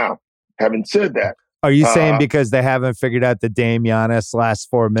 Now, having said that, are you saying because they haven't figured out the Dame Giannis last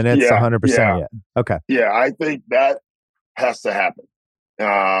 4 minutes 100% yet? Okay. Yeah, I think that has to happen.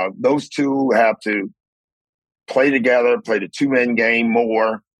 Those two have to play together, play the 2-man game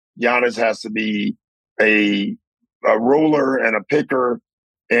more. Giannis has to be a roller and a picker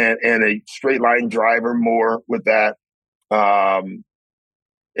and a straight line driver more with that. And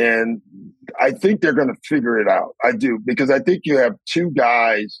I think they're going to figure it out. I do, because I think you have two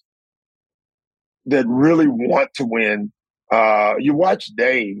guys that really want to win. You watch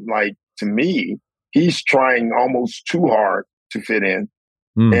Dame, like, to me, he's trying almost too hard to fit in.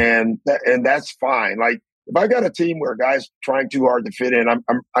 And that's fine. Like, if I got a team where a guy's trying too hard to fit in, I'm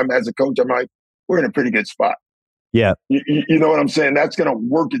as a coach, I'm like, we're in a pretty good spot. Yeah. You know what I'm saying? That's going to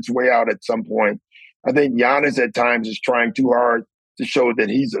work its way out at some point. I think Giannis at times is trying too hard to show that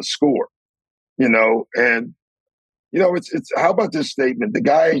he's a scorer, and, it's how about this statement? The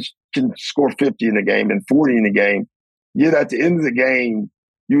guy can score 50 in a game and 40 in a game. Yet at the end of the game,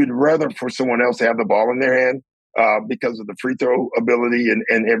 you would rather for someone else to have the ball in their hand because of the free throw ability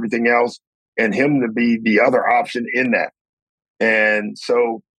and everything else, and him to be the other option in that. And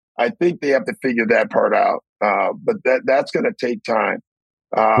so I think they have to figure that part out. But that's going to take time.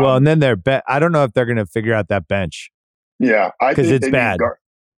 Well, and then I don't know if they're going to figure out that bench. Yeah, because it's bad.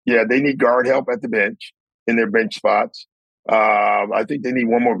 They need guard help at the bench in their bench spots. I think they need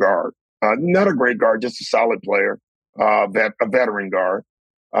one more guard. Not a great guard, just a solid player, a veteran guard.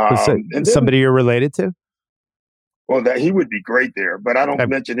 And somebody you're related to? Well, that he would be great there, but I don't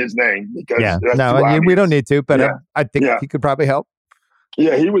mention his name because we don't need to. But I think he could probably help.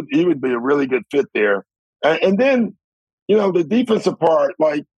 Yeah, he would be a really good fit there. And then, the defensive part,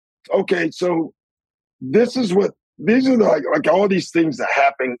 like, okay, so these are like all these things that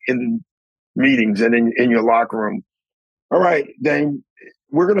happen in meetings and in your locker room. All right, then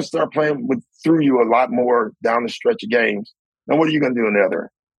we're going to start playing through you a lot more down the stretch of games. Now, what are you going to do in the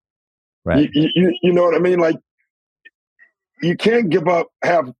other Right. end? You know what I mean? Like, you can't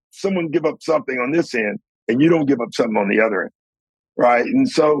have someone give up something on this end and you don't give up something on the other end. Right. And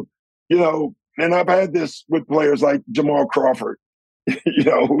so, and I've had this with players like Jamal Crawford,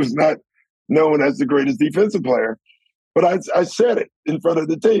 who's not known as the greatest defensive player. But I said it in front of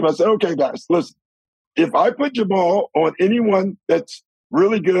the team. I said, okay, guys, listen, if I put Jamal on anyone that's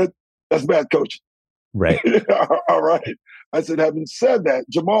really good, that's bad coaching. Right. All right. I said, having said that,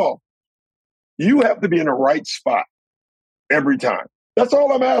 Jamal, you have to be in the right spot every time. That's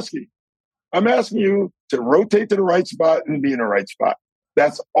all I'm asking. I'm asking you to rotate to the right spot and be in the right spot.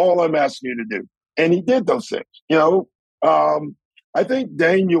 That's all I'm asking you to do. And he did those things. I think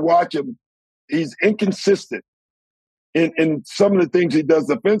Dane, you watch him, he's inconsistent in some of the things he does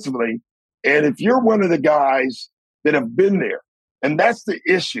defensively. And if you're one of the guys that have been there, and that's the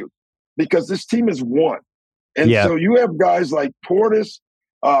issue, because this team has won. And so you have guys like Portis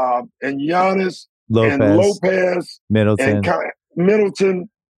and Giannis and Lopez, Middleton. and Middleton.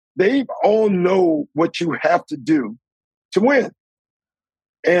 They all know what you have to do to win.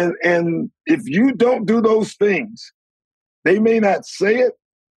 And if you don't do those things, they may not say it,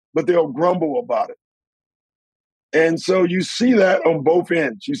 but they'll grumble about it. And so you see that on both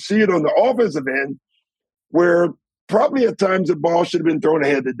ends. You see it on the offensive end, where probably at times the ball should have been thrown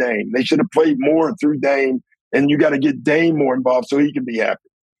ahead to Dame. They should have played more through Dame, and you got to get Dame more involved so he can be happy.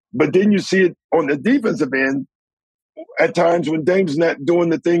 But then you see it on the defensive end at times when Dame's not doing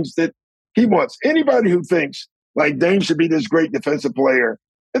the things that he wants. Anybody who thinks like Dame should be this great defensive player,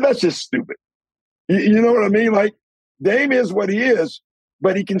 that's just stupid. You know what I mean? Like, Dame is what he is,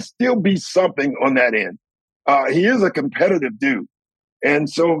 but he can still be something on that end. He is a competitive dude. And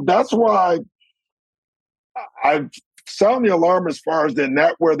so that's why I've sounded the alarm as far as they're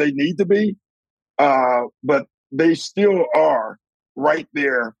not where they need to be, but they still are right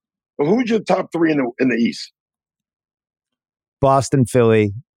there. But who's your top three in the East? Boston,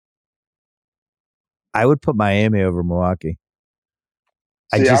 Philly. I would put Miami over Milwaukee.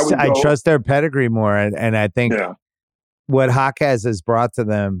 See, I trust their pedigree more, and I think what Jaquez has brought to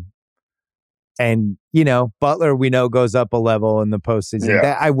them. And, Butler, we know, goes up a level in the postseason.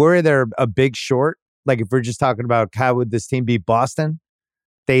 Yeah. I worry they're a big short. Like, if we're just talking about how would this team beat Boston,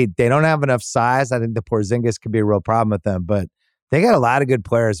 they don't have enough size. I think the Porzingis could be a real problem with them. But they got a lot of good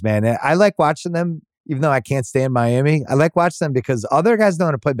players, man. And I like watching them, even though I can't stand Miami. I like watching them because other guys know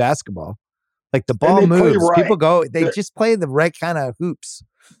how to play basketball. Like, the ball moves. Right. People go, they just play the right kind of hoops.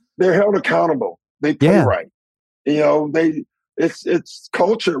 They're held accountable. They play right. It's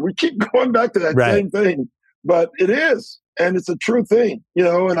culture. We keep going back to that same thing, but it is, and it's a true thing,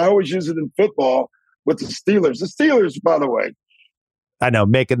 and I always use it in football with the Steelers. The Steelers, by the way. I know,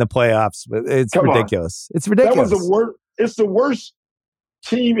 making the playoffs. It's ridiculous. It's ridiculous. That was it's the worst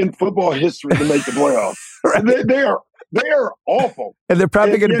team in football history to make the playoffs. Right. They are awful. And they're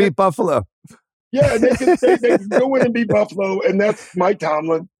probably going to beat Buffalo. Yeah, they go in and beat Buffalo, and that's Mike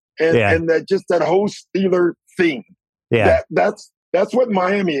Tomlin, and that whole Steeler theme. Yeah, that's what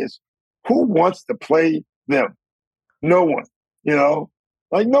Miami is. Who wants to play them? No one.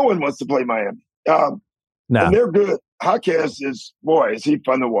 Like, no one wants to play Miami. No, and they're good. Jaquez is he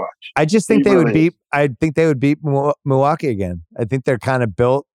fun to watch. I just think I think they would beat Milwaukee again. I think they're kind of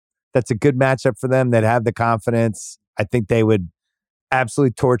built. That's a good matchup for them. They'd have the confidence. I think they would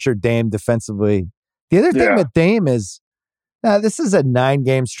absolutely torture Dame defensively. The other thing with Dame is, this is a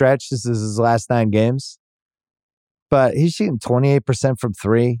 9-game stretch. This is his last 9 games. But he's shooting 28% from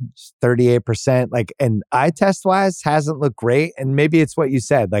 3, 38%. Like, and eye test wise, hasn't looked great. And maybe it's what you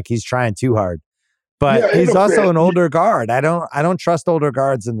said, like he's trying too hard. But he's also an older guard. I don't trust older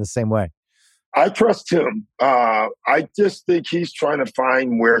guards in the same way. I trust him. I just think he's trying to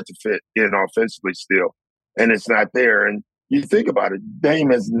find where to fit in offensively still, and it's not there. And you think about it, Dame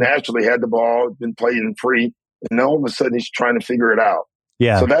has naturally had the ball, been playing free, and all of a sudden he's trying to figure it out.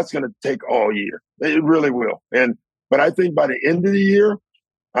 Yeah. So that's going to take all year. It really will. But I think by the end of the year,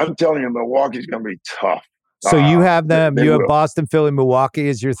 I'm telling you, Milwaukee's going to be tough. So you have them. You have Boston, Philly, Milwaukee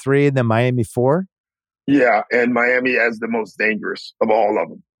as your 3, and then Miami 4. Yeah, and Miami as the most dangerous of all of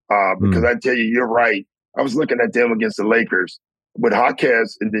them. Because I tell you, you're right. I was looking at them against the Lakers with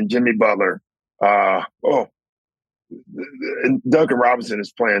Jaquez and then Jimmy Butler. And Duncan Robinson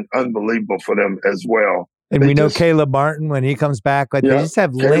is playing unbelievable for them as well. And we know Caleb Martin, when he comes back, like they just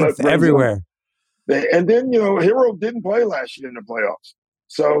have length everywhere. And then, Hero didn't play last year in the playoffs.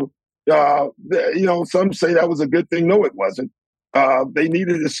 So, some say that was a good thing. No, it wasn't. They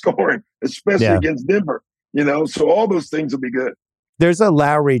needed his scoring, especially against Denver, so all those things will be good. There's a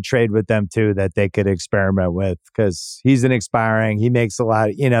Lowry trade with them too that they could experiment with because he's an expiring. He makes a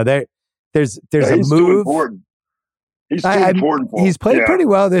lot. There's a he's move. Too important. He's too important for him. He's played pretty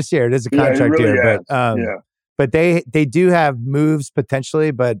well this year. It is a contract really year, but they do have moves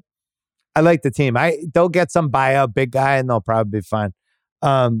potentially. But I like the team. They'll get some buyout big guy and they'll probably be fine.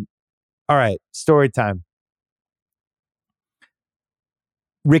 All right, story time.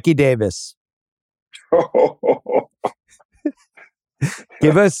 Ricky Davis.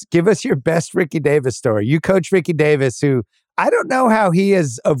 Give us your best Ricky Davis story. You coach Ricky Davis, who I don't know how he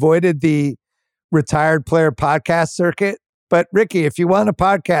has avoided the retired player podcast circuit. But Ricky, if you want a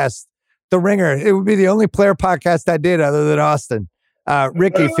podcast, The Ringer, it would be the only player podcast I did other than Austin.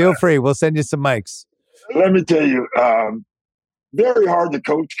 Ricky, feel free. We'll send you some mics. Let me tell you, very hard to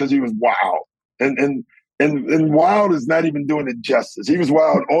coach because he was wild. And wild is not even doing it justice. He was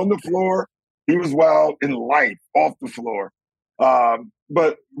wild on the floor. He was wild in life off the floor.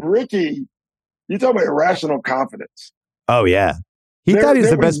 But Ricky, you talk about irrational confidence. Oh, yeah. He thought he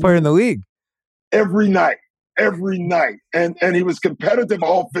was the best player in the league. Every night. And he was competitive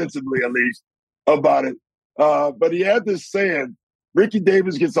offensively, at least, about it. But he had this saying, Ricky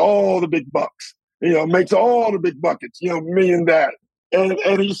Davis gets all the big bucks, makes all the big buckets, me and that.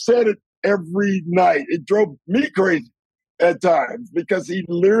 And he said it every night. It drove me crazy at times because he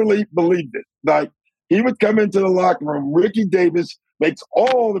literally believed it. Like, he would come into the locker room, Ricky Davis makes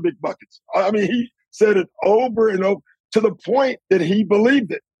all the big buckets. I mean, he said it over and over to the point that he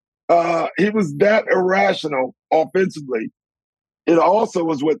believed it. He was that irrational offensively. It also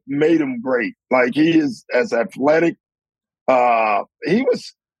was what made him great. Like, he is as athletic. He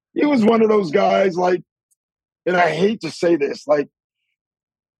was one of those guys, like, and I hate to say this, like,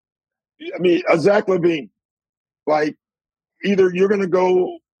 Zach LaVine, like, either you're going to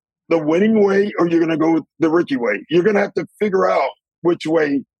go the winning way or you're going to go the Ricky way. You're going to have to figure out which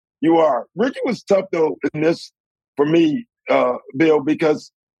way you are. Ricky was tough, though, in this for me, Bill,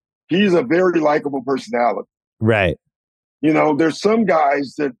 because he's a very likable personality. Right. There's some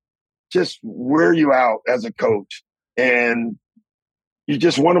guys that just wear you out as a coach and you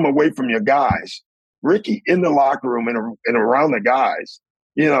just want them away from your guys. Ricky in the locker room and around the guys,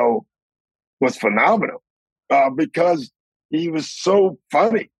 was phenomenal because he was so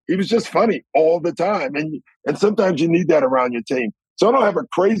funny. He was just funny all the time. And sometimes you need that around your team. So I don't have a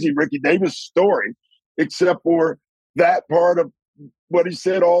crazy Ricky Davis story, except for that part of what he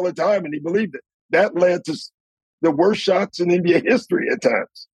said all the time, and he believed it. That led to the worst shots in NBA history at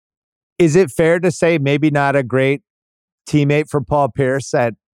times. Is it fair to say maybe not a great teammate for Paul Pierce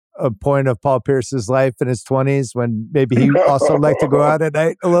at a point of Paul Pierce's life in his 20s when maybe he also liked to go out at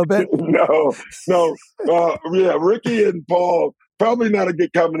night a little bit? No. Yeah, Ricky and Paul, probably not a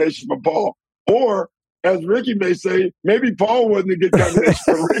good combination for Paul. Or, as Ricky may say, maybe Paul wasn't a good combination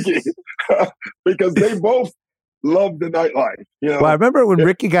for Ricky because they both loved the nightlife. Well, I remember when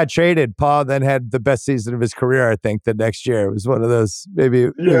Ricky got traded, Paul then had the best season of his career, I think, the next year. It was one of those, maybe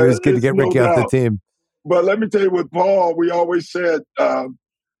it was good to get Ricky off the team. But let me tell you, with Paul, we always said,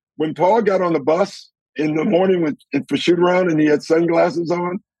 when Paul got on the bus in the morning for shoot around and he had sunglasses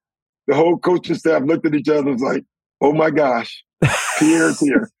on, the whole coaching staff looked at each other and was like, oh my gosh, Pierre's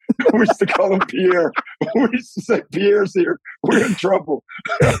here. We used to call him Pierre. We used to say, Pierre's here. We're in trouble.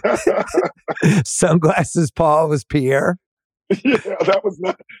 Sunglasses Paul was Pierre? Yeah, that was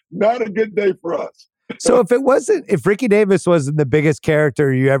not a good day for us. So if Ricky Davis wasn't the biggest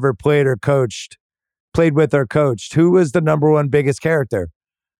character you ever played with or coached, who was the number one biggest character?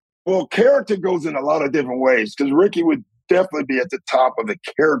 Well, character goes in a lot of different ways because Ricky would definitely be at the top of the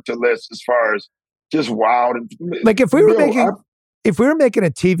character list as far as just wild. Like if we were making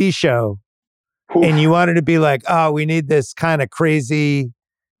a TV show and you wanted to be like, oh, we need this kind of crazy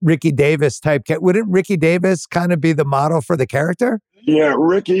Ricky Davis type, wouldn't Ricky Davis kind of be the model for the character? Yeah,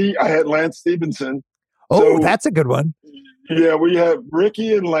 Ricky. I had Lance Stevenson. Oh, that's a good one. Yeah, we have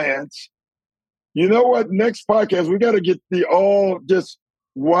Ricky and Lance. You know what? Next podcast, we got to get the all just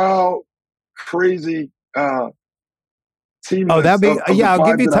wild, crazy team. Oh, that'd be, I'll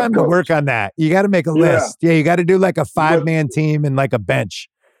give you time to work on that. You got to make a list. Yeah, you got to do like a 5-man team and like a bench.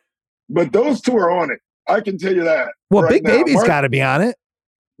 But those two are on it. I can tell you that. Well, Big Baby's got to be on it.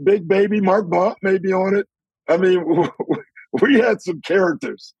 Big Baby, Mark Blount may be on it. I mean, we had some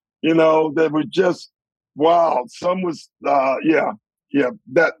characters, that were just wild. Some was, that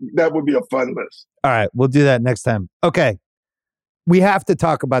would be a fun list. All right, we'll do that next time. Okay. We have to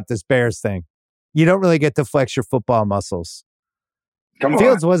talk about this Bears thing. You don't really get to flex your football muscles. Come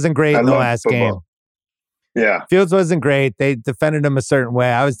Fields on. wasn't great I in the love last football. game. Yeah. Fields wasn't great. They defended him a certain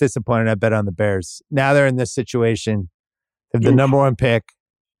way. I was disappointed. I bet on the Bears. Now they're in this situation. They have the number one pick.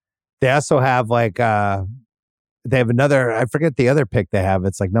 They also have they have another, I forget the other pick they have.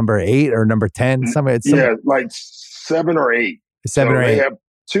 It's like number 8 or number 10. Like 7 or 8. 7 or 8. They have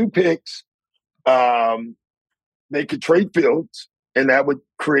 2 picks. They could trade Fields, and that would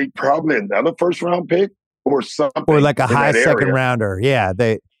create probably another first round pick or something. Or like a high second rounder. Yeah.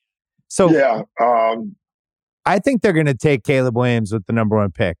 I think they're going to take Caleb Williams with the number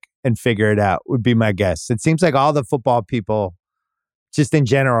one pick and figure it out, would be my guess. It seems like all the football people just in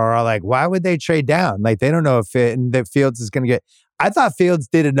general are like, why would they trade down? Like, they don't know that Fields is going to get. I thought Fields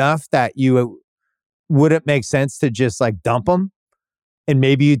did enough that wouldn't make sense to just like dump him. And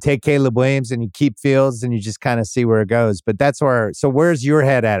maybe you take Caleb Williams and you keep Fields and you just kind of see where it goes. But where's your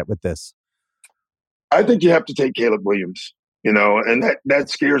head at it with this? I think you have to take Caleb Williams, and that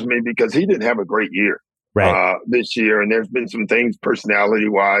scares me because he didn't have a great year this year. And there's been some things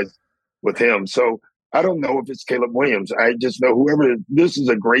personality-wise with him. So I don't know if it's Caleb Williams. I just know this is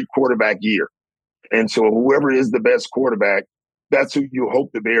a great quarterback year. And so whoever is the best quarterback, that's who you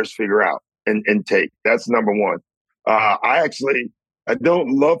hope the Bears figure out and take. That's number one. I don't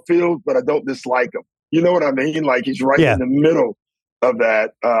love Fields, but I don't dislike him. You know what I mean? Like, he's right in the middle of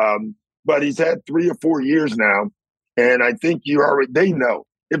that. But he's had 3 or 4 years now. And I think they know.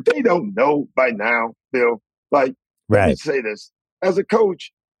 If they don't know by now, Bill, let me say this. As a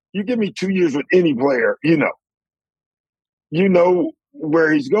coach, you give me 2 years with any player, you know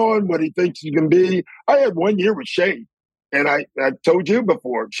where he's going, what he thinks he can be. I had 1 year with Shea, and I told you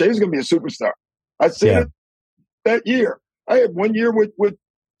before, Shea's going to be a superstar. I said it that year. I had 1 year with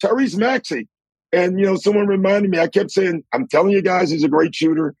Tyrese Maxey, and someone reminded me. I kept saying, "I'm telling you guys, he's a great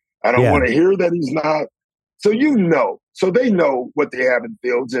shooter. I don't want to hear that he's not." So they know what they have in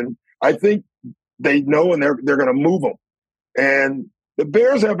Fields, and I think they know, and they're going to move him. And the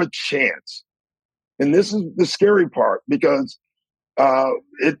Bears have a chance, and this is the scary part because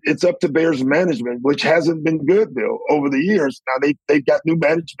it's up to Bears management, which hasn't been good, Bill, over the years. Now they've got new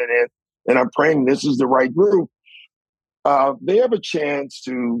management in, and I'm praying this is the right group. They have a chance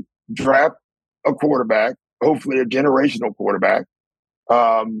to draft a quarterback, hopefully a generational quarterback,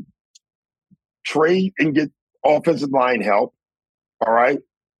 trade and get offensive line help. All right.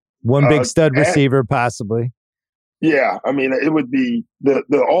 One big stud receiver, possibly. Yeah. I mean, it would be the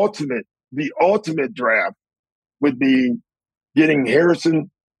ultimate draft would be getting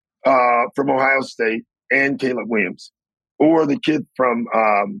Harrison from Ohio State and Caleb Williams, or the kid from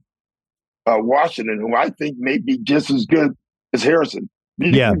Washington, who I think may be just as good as Harrison.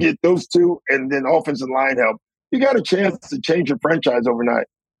 You can get those two and then offensive line help. You got a chance to change your franchise overnight.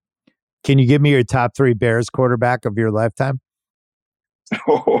 Can you give me your top 3 Bears quarterback of your lifetime?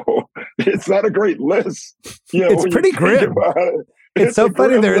 Oh, it's not a great list. It's pretty grim. It's so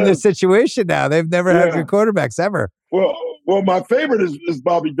funny they're in this situation now. They've never had good quarterbacks ever. Well, my favorite is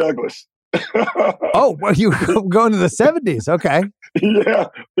Bobby Douglas. Oh, well, you going to the 70s. Okay. Yeah,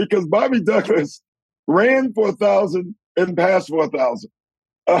 because Bobby Douglas ran for 1,000 and passed for 1,000.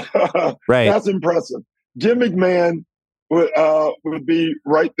 Right. That's impressive. Jim McMahon would be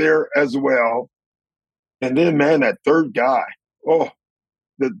right there as well. And then, man, that third guy. Oh,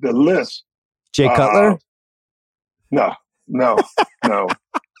 the list. Jay Cutler? No.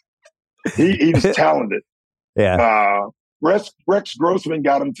 He was talented. Yeah. Rex Grossman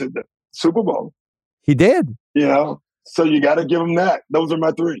got him to the Super Bowl. He did. So you got to give him that. Those are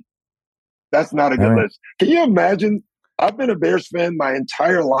my 3. That's not a good list. Can you imagine? I've been a Bears fan my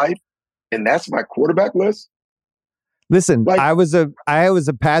entire life, and that's my quarterback list. Listen, I was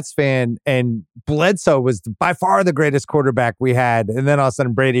a Pats fan, and Bledsoe was by far the greatest quarterback we had. And then all of a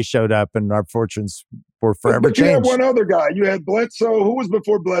sudden Brady showed up, and our fortunes were forever changed. You had one other guy. You had Bledsoe. Who was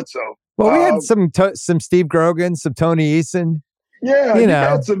before Bledsoe? Well, we had some Steve Grogan, some Tony Eason. Yeah, you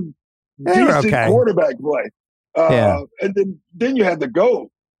had some decent quarterback play. And then you had the GOAT.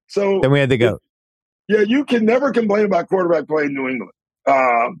 So then we had the GOAT. Yeah, you can never complain about quarterback play in New England.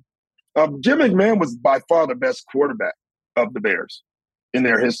 Jim McMahon was by far the best quarterback of the Bears in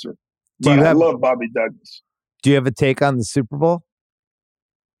their history. I love Bobby Douglas. Do you have a take on the Super Bowl?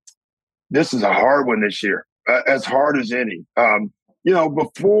 This is a hard one this year, as hard as any.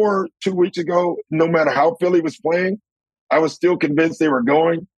 Before 2 weeks ago, no matter how Philly was playing, I was still convinced they were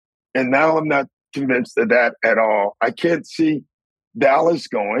going. And now I'm not convinced of that at all. I can't see Dallas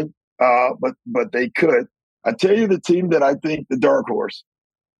going, but they could. I tell you the team that I think the dark horse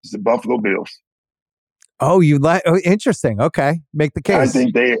is the Buffalo Bills. Oh, interesting. Okay. Make the case. I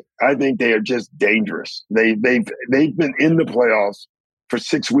think they are just dangerous. They've been in the playoffs for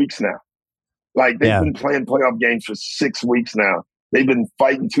 6 weeks now. Like they've been playing playoff games for 6 weeks now. They've been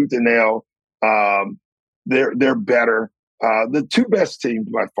fighting tooth and nail. They're better. The two best teams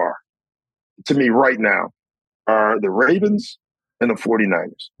by far to me right now are the Ravens and the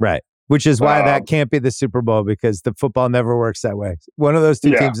 49ers. Right. Which is why that can't be the Super Bowl, because the football never works that way. One of those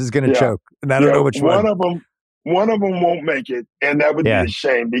two teams is going to choke, and I don't know which one. One of them won't make it, and that would be a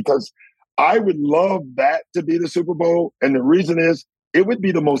shame, because I would love that to be the Super Bowl, and the reason is it would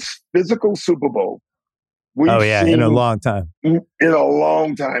be the most physical Super Bowl we've seen in a long time. In a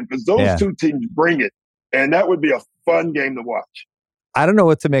long time, because those two teams bring it, and that would be a fun game to watch. I don't know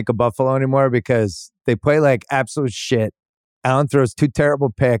what to make of Buffalo anymore, because they play like absolute shit. Allen throws 2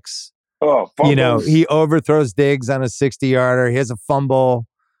 terrible picks. Oh, fumbles. He overthrows Diggs on a 60-yarder. He has a fumble.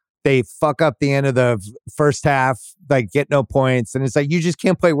 They fuck up the end of the first half, like get no points. And it's like, you just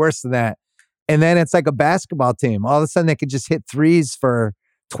can't play worse than that. And then it's like a basketball team. All of a sudden they could just hit threes for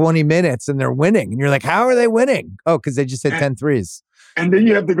 20 minutes and they're winning. And you're like, how are they winning? Oh, because they just hit 10 threes. And then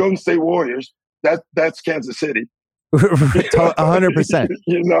you have the Golden State Warriors. That's Kansas City. 100%.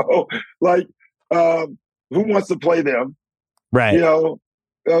 Like who wants to play them? Right.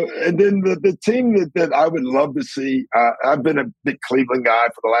 And then the team that I would love to see, I've been a big Cleveland guy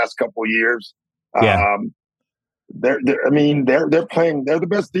for the last couple of years. They're playing, they're the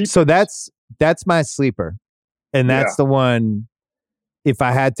best defense. So that's my sleeper. And that's the one, if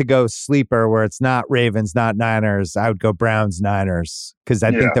I had to go sleeper where it's not Ravens, not Niners, I would go Browns, Niners, because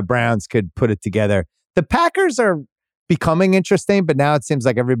I think the Browns could put it together. The Packers are becoming interesting, but now it seems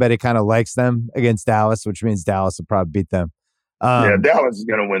like everybody kind of likes them against Dallas, which means Dallas will probably beat them. Dallas is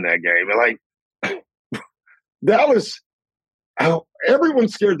going to win that game. And like Dallas,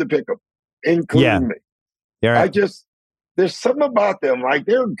 everyone's scared to pick them, including me. Right. There's something about them. Like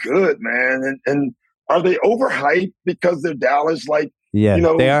they're good, man. And are they overhyped because they're Dallas? Like,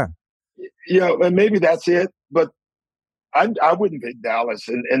 they are. And maybe that's it. But I wouldn't pick Dallas,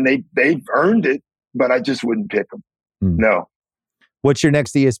 and they've earned it, but I just wouldn't pick them. No. What's your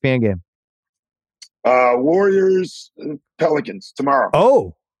next ESPN game? Warriors, Pelicans tomorrow.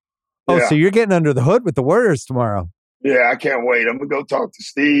 Oh, so you're getting under the hood with the Warriors tomorrow. Yeah, I can't wait. I'm going to go talk to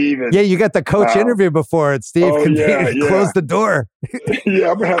Steve. And, you got the coach interview before it. Steve can close the door.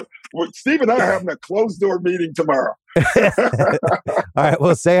 Steve and I are having a closed door meeting tomorrow. All right.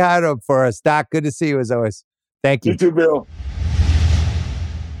 Well, say hi to him for us. Doc, good to see you as always. Thank you. You too, Bill.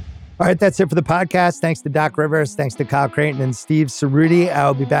 All right, that's it for the podcast. Thanks to Doc Rivers. Thanks to Kyle Creighton and Steve Cerruti.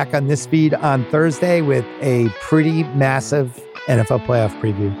 I'll be back on this feed on Thursday with a pretty massive NFL playoff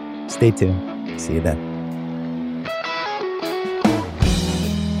preview. Stay tuned. See you then.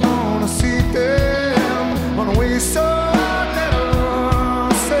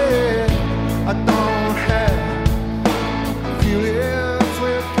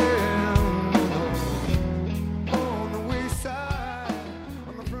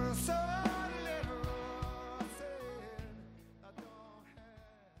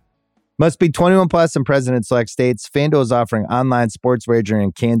 Must be 21 plus in present in select states. FanDuel is offering online sports wagering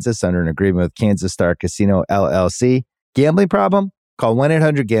in Kansas under an agreement with Kansas Star Casino LLC. Gambling problem? Call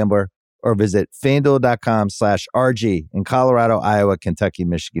 1-800-GAMBLER or visit FanDuel.com/RG in Colorado, Iowa, Kentucky,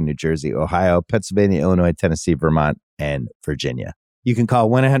 Michigan, New Jersey, Ohio, Pennsylvania, Illinois, Tennessee, Vermont, and Virginia. You can call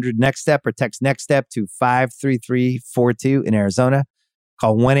 1-800-NEXT-STEP or text NEXT-STEP to 53342 in Arizona.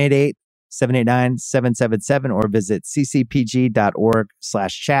 Call 1-888-789-777 or visit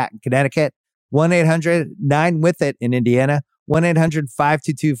ccpg.org/chat in Connecticut. 1-800-9-WITH-IT in Indiana.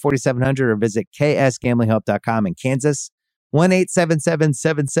 1-800-522-4700 or visit ksgamblinghelp.com in Kansas.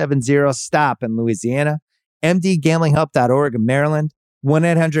 1-877-770-STOP in Louisiana. mdgamblinghelp.org in Maryland.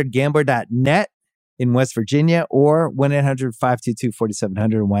 1-800-GAMBLER.net in West Virginia or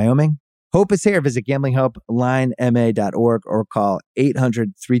 1-800-522-4700 in Wyoming. Hope is here. Visit gamblinghelplinema.org or call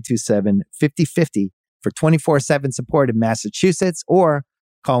 800-327-5050 for 24/7 support in Massachusetts, or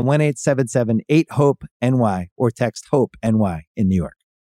call 1-877-8-HOPE-NY or text HOPE-NY in New York.